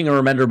 Trust picking a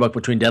Remender book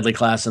between Deadly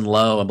Class and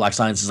Low, and Black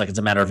Science is like it's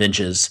a matter of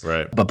inches.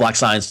 Right. But Black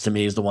Science to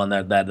me is the one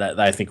that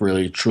I think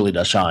really truly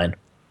does shine.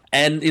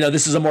 And,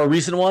 this is a more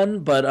recent one,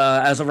 but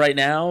as of right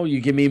now, you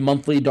give me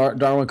monthly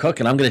Darwin Cook,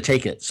 and I'm going to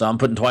take it. So I'm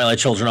putting Twilight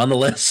Children on the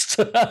list.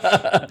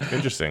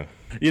 Interesting.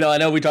 I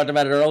know we talked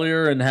about it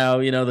earlier and how,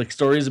 the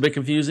story is a bit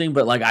confusing,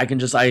 but like I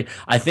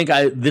think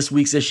this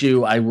week's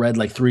issue I read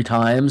like 3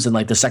 times, and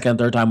like the second and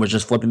third time was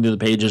just flipping through the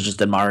pages,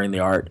 just admiring the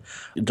art.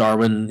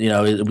 Darwin,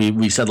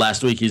 we said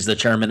last week he's the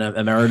chairman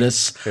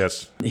emeritus.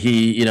 Yes.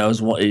 He,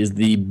 is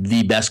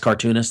the best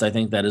cartoonist I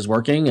think that is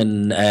working,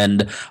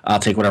 and I'll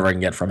take whatever I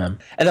can get from him.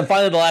 And then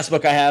finally, the last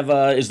book I have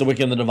is The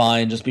Wicked and the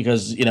Divine, just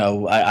because,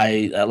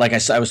 I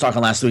was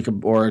talking last week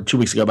or 2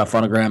 weeks ago about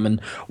Phonogram and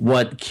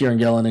what Kieran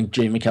Gillen and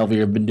Jamie McKelvey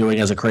have been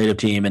doing as a creative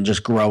team, and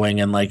just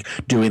growing and like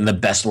doing the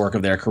best work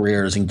of their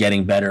careers and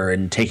getting better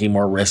and taking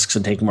more risks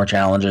and taking more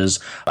challenges.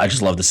 I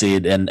just love to see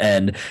it,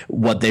 and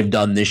what they've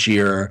done this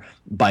year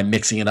by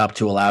mixing it up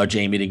to allow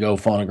Jamie to go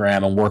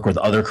Phonogram and work with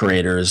other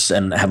creators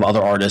and have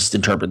other artists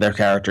interpret their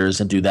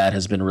characters and do that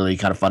has been really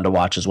kind of fun to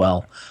watch as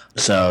well.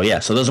 So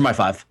so those are my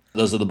 5.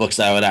 Those are the books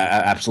that I would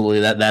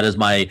absolutely, that is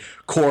my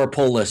core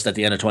pull list at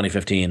the end of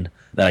 2015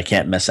 that I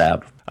can't miss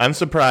out. I'm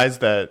surprised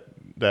that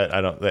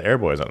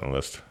Airboy is on the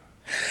list.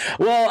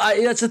 Well,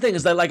 that's the thing,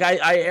 is that like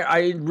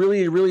I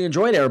really, really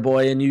enjoyed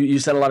Airboy, and you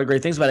said a lot of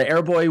great things about it.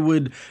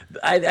 Airboy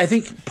I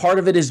think part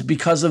of it is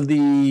because of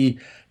the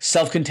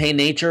self-contained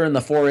nature and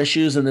the 4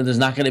 issues, and then there's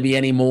not going to be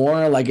any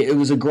more. Like it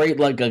was a great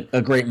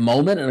a great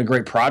moment and a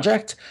great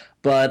project,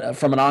 but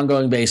from an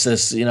ongoing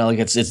basis,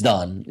 it's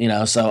done.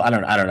 So I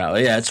don't know.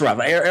 Yeah, it's rough.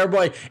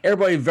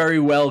 Airboy very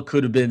well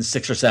could have been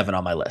 6 or 7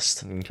 on my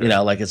list. Okay.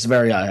 It's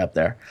very high up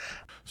there.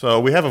 So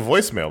we have a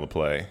voicemail to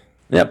play.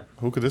 Yep.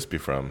 Who could this be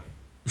from?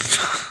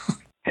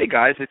 Hey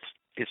guys,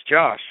 it's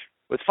Josh.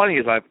 What's funny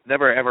is I've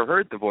never ever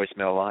heard the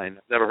voicemail line.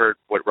 I've never heard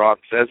what Rob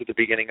says at the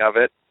beginning of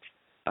it,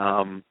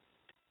 and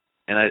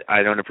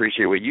I don't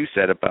appreciate what you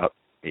said about.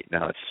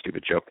 No, it's a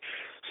stupid joke.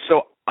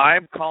 So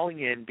I'm calling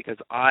in because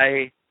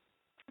I'm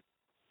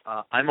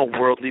a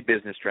worldly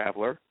business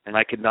traveler, and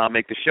I could not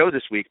make the show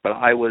this week. But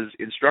I was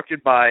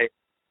instructed by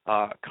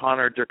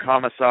Conor der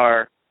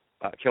Commissar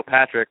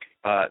Kilpatrick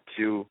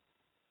to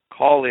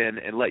call in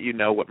and let you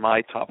know what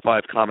my top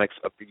 5 comics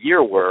of the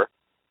year were,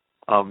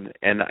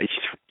 and I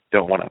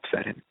don't want to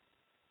upset him.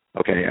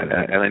 Okay, and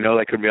I know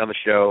that couldn't be on the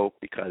show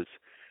because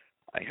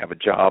I have a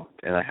job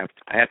and I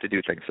have to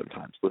do things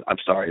sometimes. I'm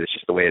sorry, that's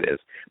just the way it is.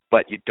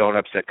 But you don't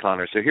upset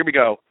Conor. So here we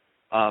go.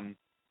 I'm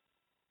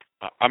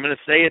going to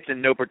say it's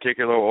in no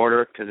particular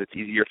order because it's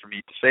easier for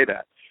me to say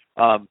that.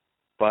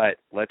 But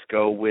let's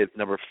go with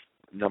number.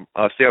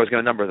 I was going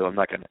to number, though. I'm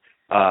not going to.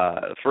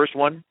 The first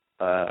one,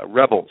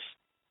 Rebels.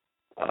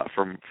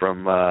 From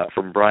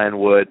Brian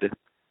Wood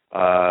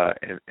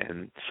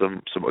and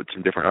some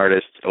different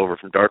artists over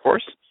from Dark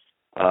Horse.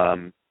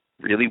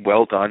 Really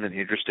well done and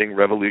interesting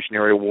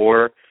Revolutionary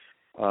War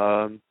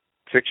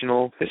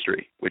fictional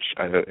history,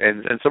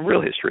 and some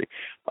real history.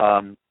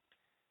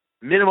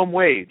 Minimum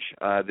Wage.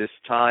 This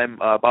time,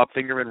 Bob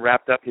Fingerman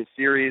wrapped up his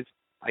series.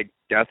 I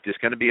doubt there's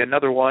going to be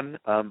another one,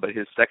 but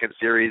his second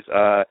series.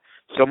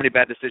 So many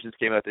bad decisions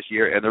came out this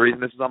year, and the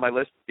reason this is on my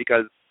list is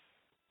because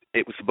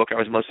it was the book I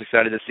was most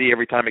excited to see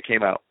every time it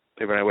came out.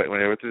 When I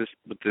went through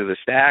the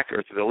stack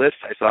or through the list,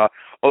 I saw,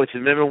 it's a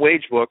minimum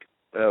wage book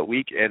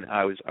week, and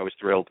I was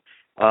thrilled.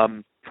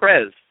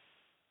 Prez,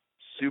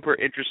 super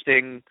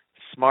interesting,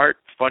 smart,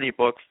 funny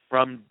book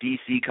from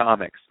DC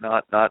Comics,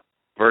 not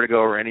Vertigo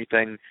or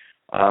anything.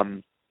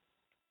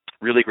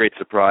 Really great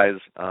surprise.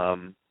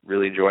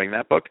 Really enjoying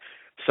that book.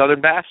 Southern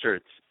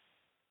Bastards.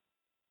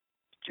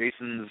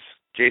 Jason's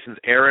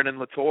Aaron and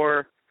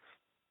Latour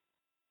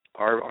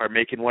are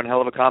making one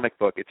hell of a comic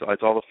book. It's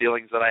all the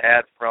feelings that I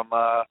had from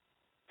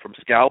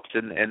Scalped,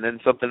 and then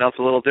something else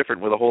a little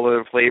different with a whole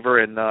other flavor,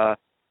 and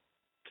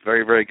it's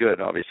very, very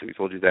good. Obviously, we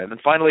told you that. And then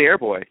finally,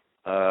 Airboy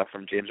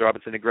from James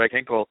Robinson and Greg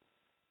Hinkle.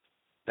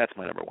 That's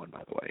my number one,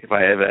 by the way. If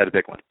I ever had to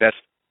pick one, best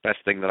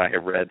thing that I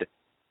have read,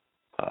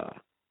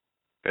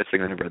 best thing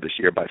that I've read this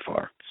year by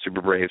far.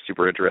 Super brave,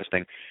 super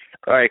interesting.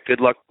 All right,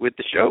 good luck with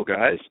the show,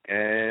 guys,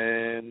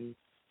 and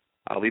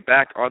I'll be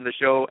back on the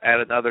show at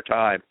another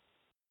time.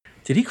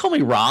 Did he call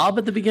me Rob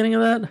at the beginning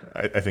of that?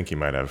 I think he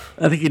might have.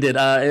 I think he did.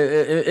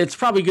 It's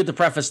probably good to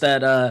preface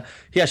that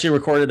he actually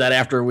recorded that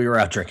after we were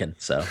out drinking.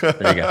 So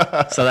there you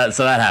go. So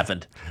that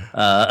happened.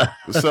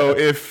 So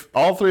if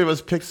all three of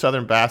us picked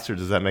Southern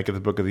Bastards, does that make it the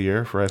book of the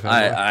year for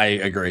iFanboy? I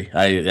agree.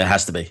 It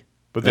has to be.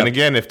 But then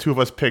again, if two of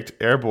us picked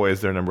Airboy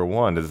as their number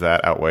one, does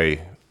that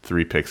outweigh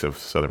 3 picks of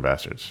Southern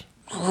Bastards?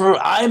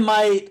 I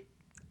might.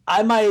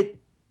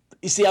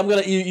 You see, I'm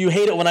gonna. You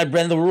hate it when I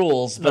bend the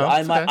rules, but No,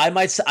 I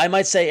might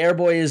say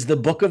Airboy is the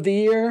book of the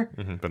year,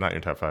 But not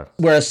your top 5.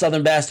 whereas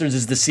Southern Bastards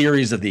is the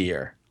series of the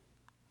year.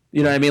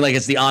 You know what I mean? Like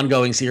it's the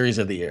ongoing series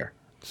of the year.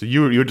 So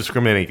you're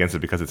discriminating against it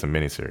because it's a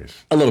miniseries.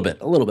 A little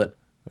bit. All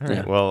right.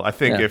 Yeah. Well, I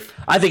think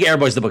I think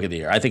Airboy's the book of the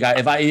year. I think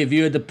if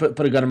you had to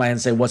put a gun in my hand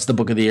and say what's the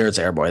book of the year, it's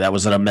Airboy. That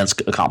was an immense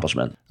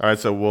accomplishment. All right,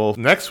 so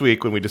next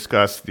week when we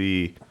discuss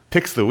the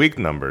picks of the week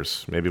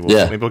numbers, maybe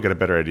we'll get a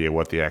better idea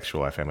what the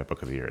actual iFamily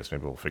book of the year is.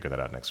 Maybe we'll figure that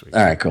out next week.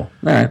 All right, cool. All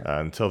right.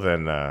 Until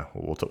then,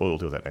 we'll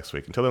do that next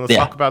week. Until then, let's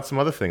talk about some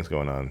other things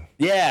going on.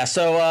 Yeah,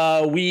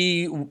 so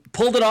we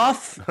pulled it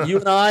off. You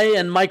and I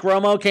and Mike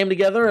Romo came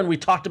together and we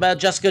talked about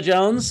Jessica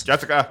Jones.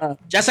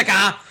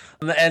 Jessica!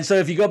 And so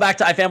if you go back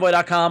to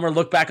ifanboy.com or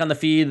look back on the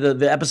feed,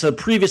 the episode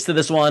previous to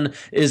this one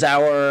is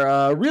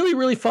our really,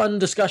 really fun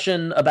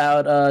discussion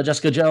about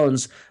Jessica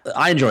Jones.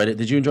 I enjoyed it.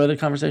 Did you enjoy the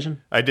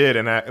conversation? I did,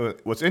 and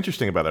what's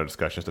interesting about our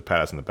discussion, just to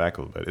pat us in the back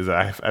a little bit, is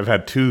I've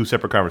had 2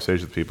 separate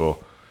conversations with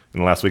people in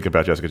the last week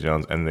about Jessica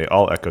Jones, and they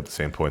all echoed the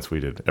same points we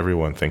did.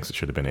 Everyone thinks it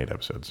should have been 8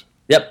 episodes.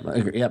 Yep, I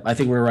agree. Yep, I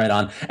think we were right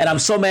on. And I'm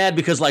so mad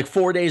because like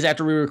 4 days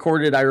after we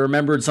recorded, I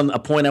remembered a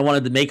point I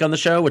wanted to make on the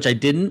show, which I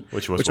didn't,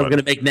 which I'm going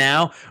to make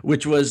now,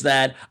 which was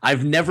that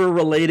I've never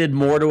related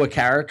more to a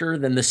character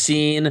than the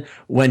scene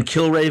when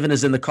Killraven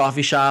is in the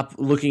coffee shop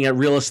looking at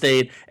real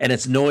estate and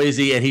it's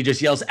noisy and he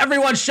just yells,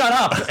 "Everyone shut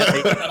up!"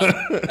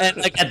 And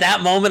like at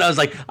that moment, I was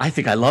like, I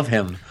think I love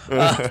him.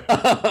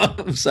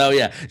 So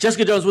yeah,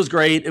 Jessica Jones was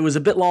great. It was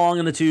a bit long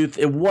in the tooth.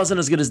 It wasn't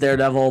as good as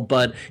Daredevil,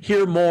 but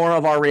hear more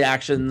of our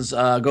reactions.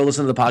 Go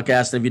listen to the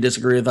podcast. And if you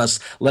disagree with us,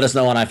 let us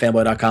know on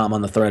ifanboy.com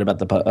on the thread about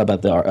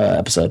the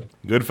episode.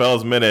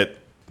 Goodfellas Minute,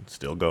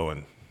 still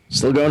going.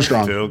 Still going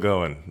strong. Still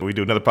going. We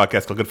do another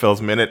podcast called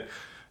Goodfellas Minute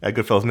at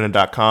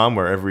goodfellasminute.com,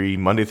 where every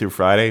Monday through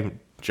Friday,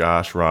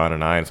 Josh, Ron,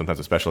 and I, and sometimes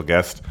a special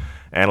guest,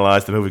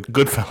 analyze the movie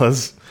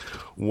Goodfellas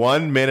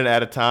 1 minute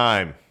at a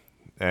time.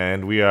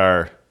 And we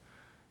are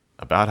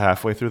about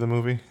halfway through the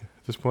movie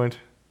at this point.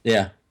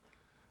 Yeah.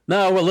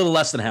 No, we're a little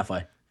less than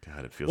halfway.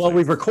 God, it feels well,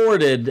 we've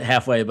recorded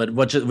halfway, but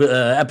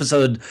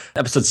episode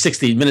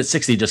 60, minute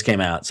 60 just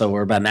came out. So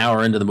we're about an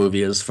hour into the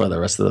movie as for the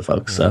rest of the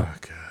folks. So. Oh,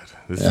 God.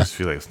 This just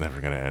feels like it's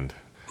never going to end.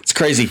 It's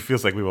crazy. It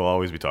feels like we will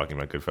always be talking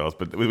about Goodfellas,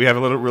 but we have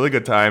a really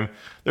good time.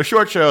 They're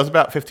short shows,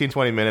 about 15,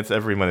 20 minutes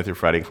every Monday through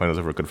Friday. You can find those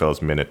over at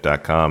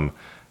goodfellasminute.com,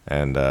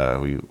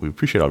 and we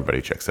appreciate everybody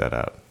who checks that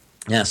out.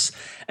 Yes.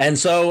 And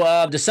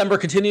so December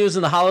continues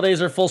and the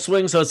holidays are full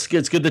swing, so it's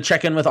good to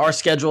check in with our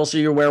schedule so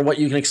you're aware of what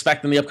you can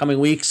expect in the upcoming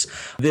weeks.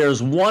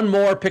 There's one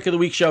more Pick of the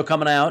Week show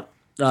coming out.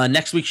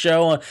 Next week's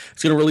show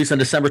is going to release on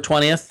December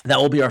 20th. That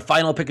will be our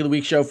final Pick of the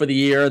Week show for the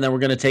year, and then we're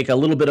going to take a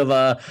little bit of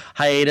a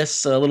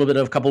hiatus,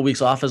 a couple of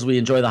weeks off as we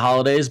enjoy the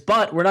holidays.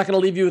 But we're not going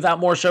to leave you without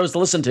more shows to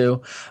listen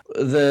to.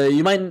 A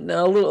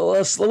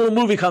little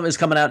movie is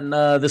coming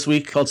out this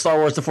week called Star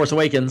Wars: The Force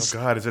Awakens. Oh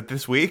God, is it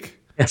this week?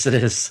 Yes, it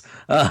is.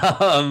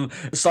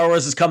 Star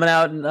Wars is coming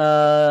out, and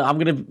I'm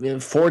going to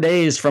 4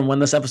 days from when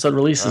this episode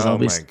releases. Oh,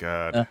 my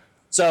God.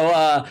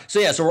 So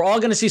we're all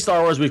going to see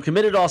Star Wars. We've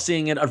committed all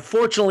seeing it.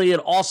 Unfortunately, it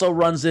also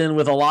runs in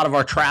with a lot of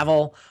our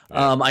travel.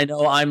 I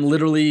know I'm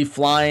literally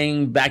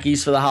flying back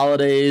east for the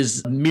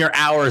holidays mere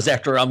hours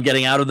after I'm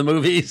getting out of the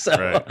movie.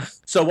 So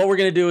what we're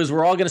going to do is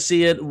we're all going to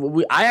see it.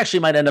 I actually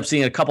might end up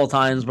seeing it a couple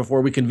times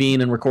before we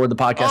convene and record the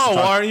podcast. Oh,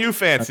 aren't you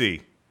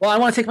fancy? Well, I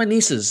want to take my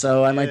nieces,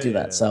 so I might do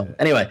that. So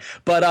anyway,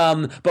 but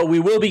we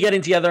will be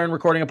getting together and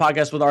recording a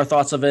podcast with our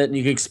thoughts of it, and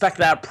you can expect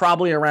that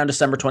probably around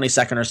December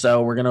 22nd or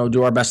so. We're going to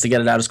do our best to get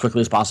it out as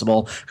quickly as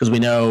possible because we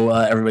know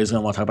everybody's going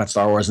to want to talk about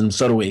Star Wars, and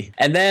so do we.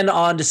 And then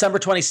on December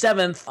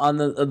 27th, on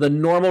the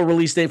normal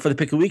release date for the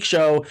Pick of the Week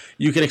show,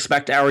 you can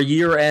expect our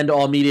year-end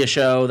all-media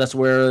show. That's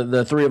where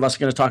the three of us are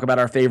going to talk about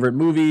our favorite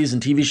movies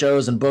and TV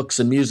shows and books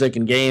and music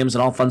and games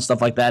and all fun stuff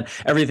like that.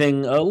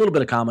 Everything, a little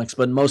bit of comics,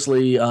 but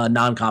mostly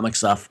non-comic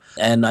stuff.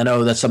 And I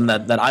know that's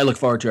something that I look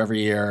forward to every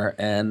year,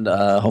 and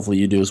hopefully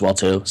you do as well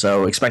too.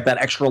 So expect that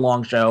extra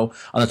long show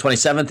on the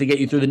 27th to get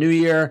you through the new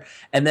year.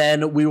 And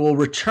then we will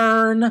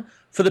return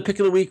for the Pick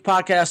of the Week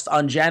podcast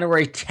on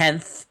January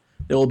 10th.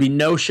 There will be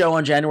no show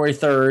on January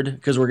 3rd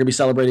because we're going to be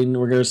celebrating.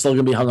 We're still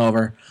going to be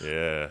hungover.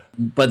 Yeah.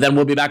 But then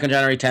we'll be back on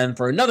January 10th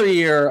for another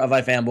year of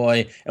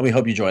iFanboy, and we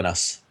hope you join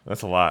us.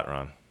 That's a lot,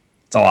 Ron.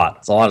 It's a lot.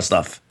 It's a lot of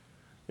stuff.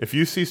 If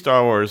you see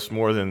Star Wars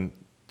more than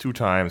 2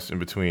 times in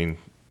between,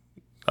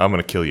 I'm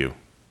going to kill you.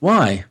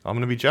 Why? I'm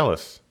going to be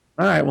jealous.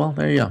 All right, well,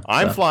 there you go.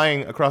 I'm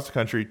flying across the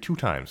country 2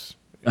 times.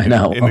 I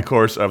know. In the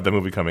course of the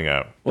movie coming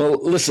out. Well,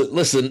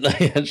 listen.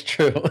 That's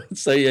true.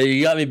 So, yeah,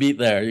 you got me beat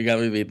there.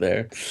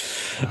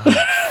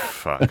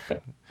 Fuck.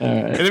 Right.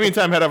 In the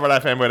meantime, head over to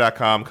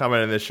ifanboy.com,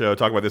 comment on this show,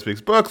 talk about this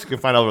week's books. You can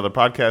find all of the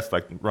podcasts,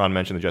 like Ron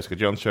mentioned, the Jessica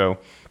Jones Show.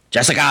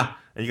 Jessica!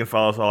 And you can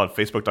follow us all at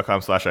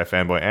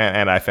facebook.com/ifanboy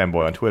and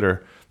ifanboy on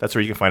Twitter. That's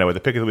where you can find out what the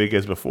pick of the week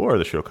is before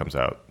the show comes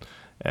out.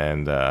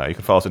 And you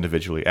can follow us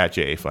individually at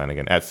J.A.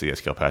 Flanagan, at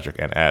C.S. Kilpatrick,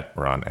 and at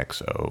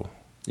RonXO.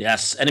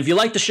 Yes, and if you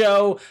like the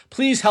show,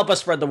 please help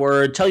us spread the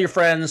word. Tell your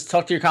friends,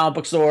 talk to your comic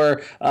book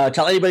store,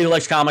 tell anybody who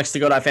likes comics to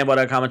go to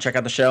ifanboy.com and check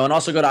out the show, and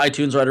also go to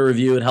iTunes, write a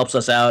review. It helps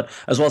us out,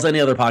 as well as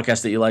any other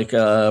podcast that you like,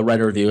 write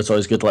a review. It's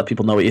always good to let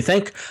people know what you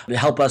think.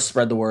 Help us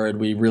spread the word.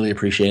 We really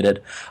appreciate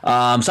it.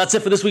 So that's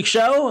it for this week's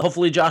show.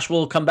 Hopefully Josh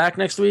will come back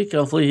next week.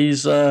 Hopefully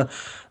he's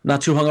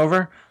not too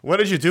hungover. What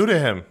did you do to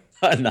him?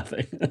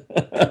 Nothing.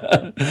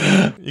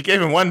 You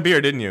gave him 1 beer,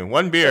 didn't you?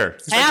 1 bear.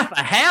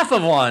 Half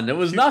of one. It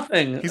was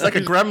nothing. He's like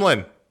a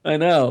gremlin. I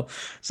know.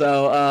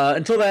 So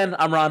until then,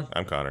 I'm Ron.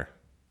 I'm Connor.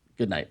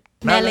 Good night.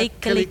 Mele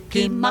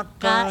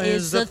Kalikimaka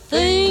is the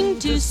thing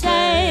to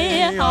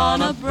say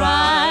on a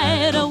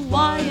bright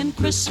Hawaiian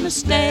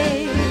Christmas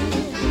day.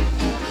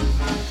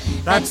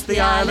 That's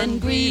the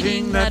island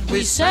greeting that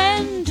we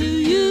send to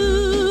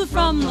you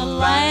from the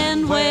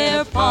land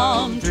where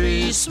palm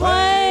trees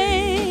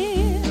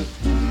sway.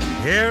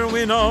 Here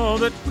we know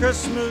that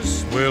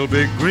Christmas will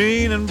be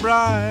green and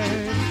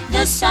bright.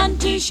 The sun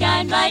to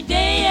shine by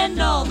day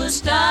and all the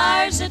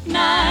stars at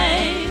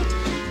night.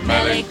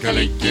 Mele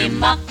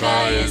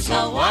Kalikimaka is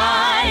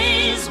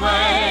Hawaii's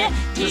way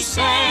to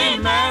say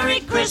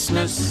Merry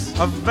Christmas.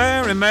 A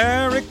very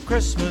Merry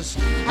Christmas.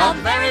 A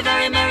very,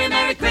 very Merry,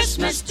 Merry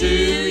Christmas to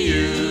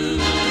you.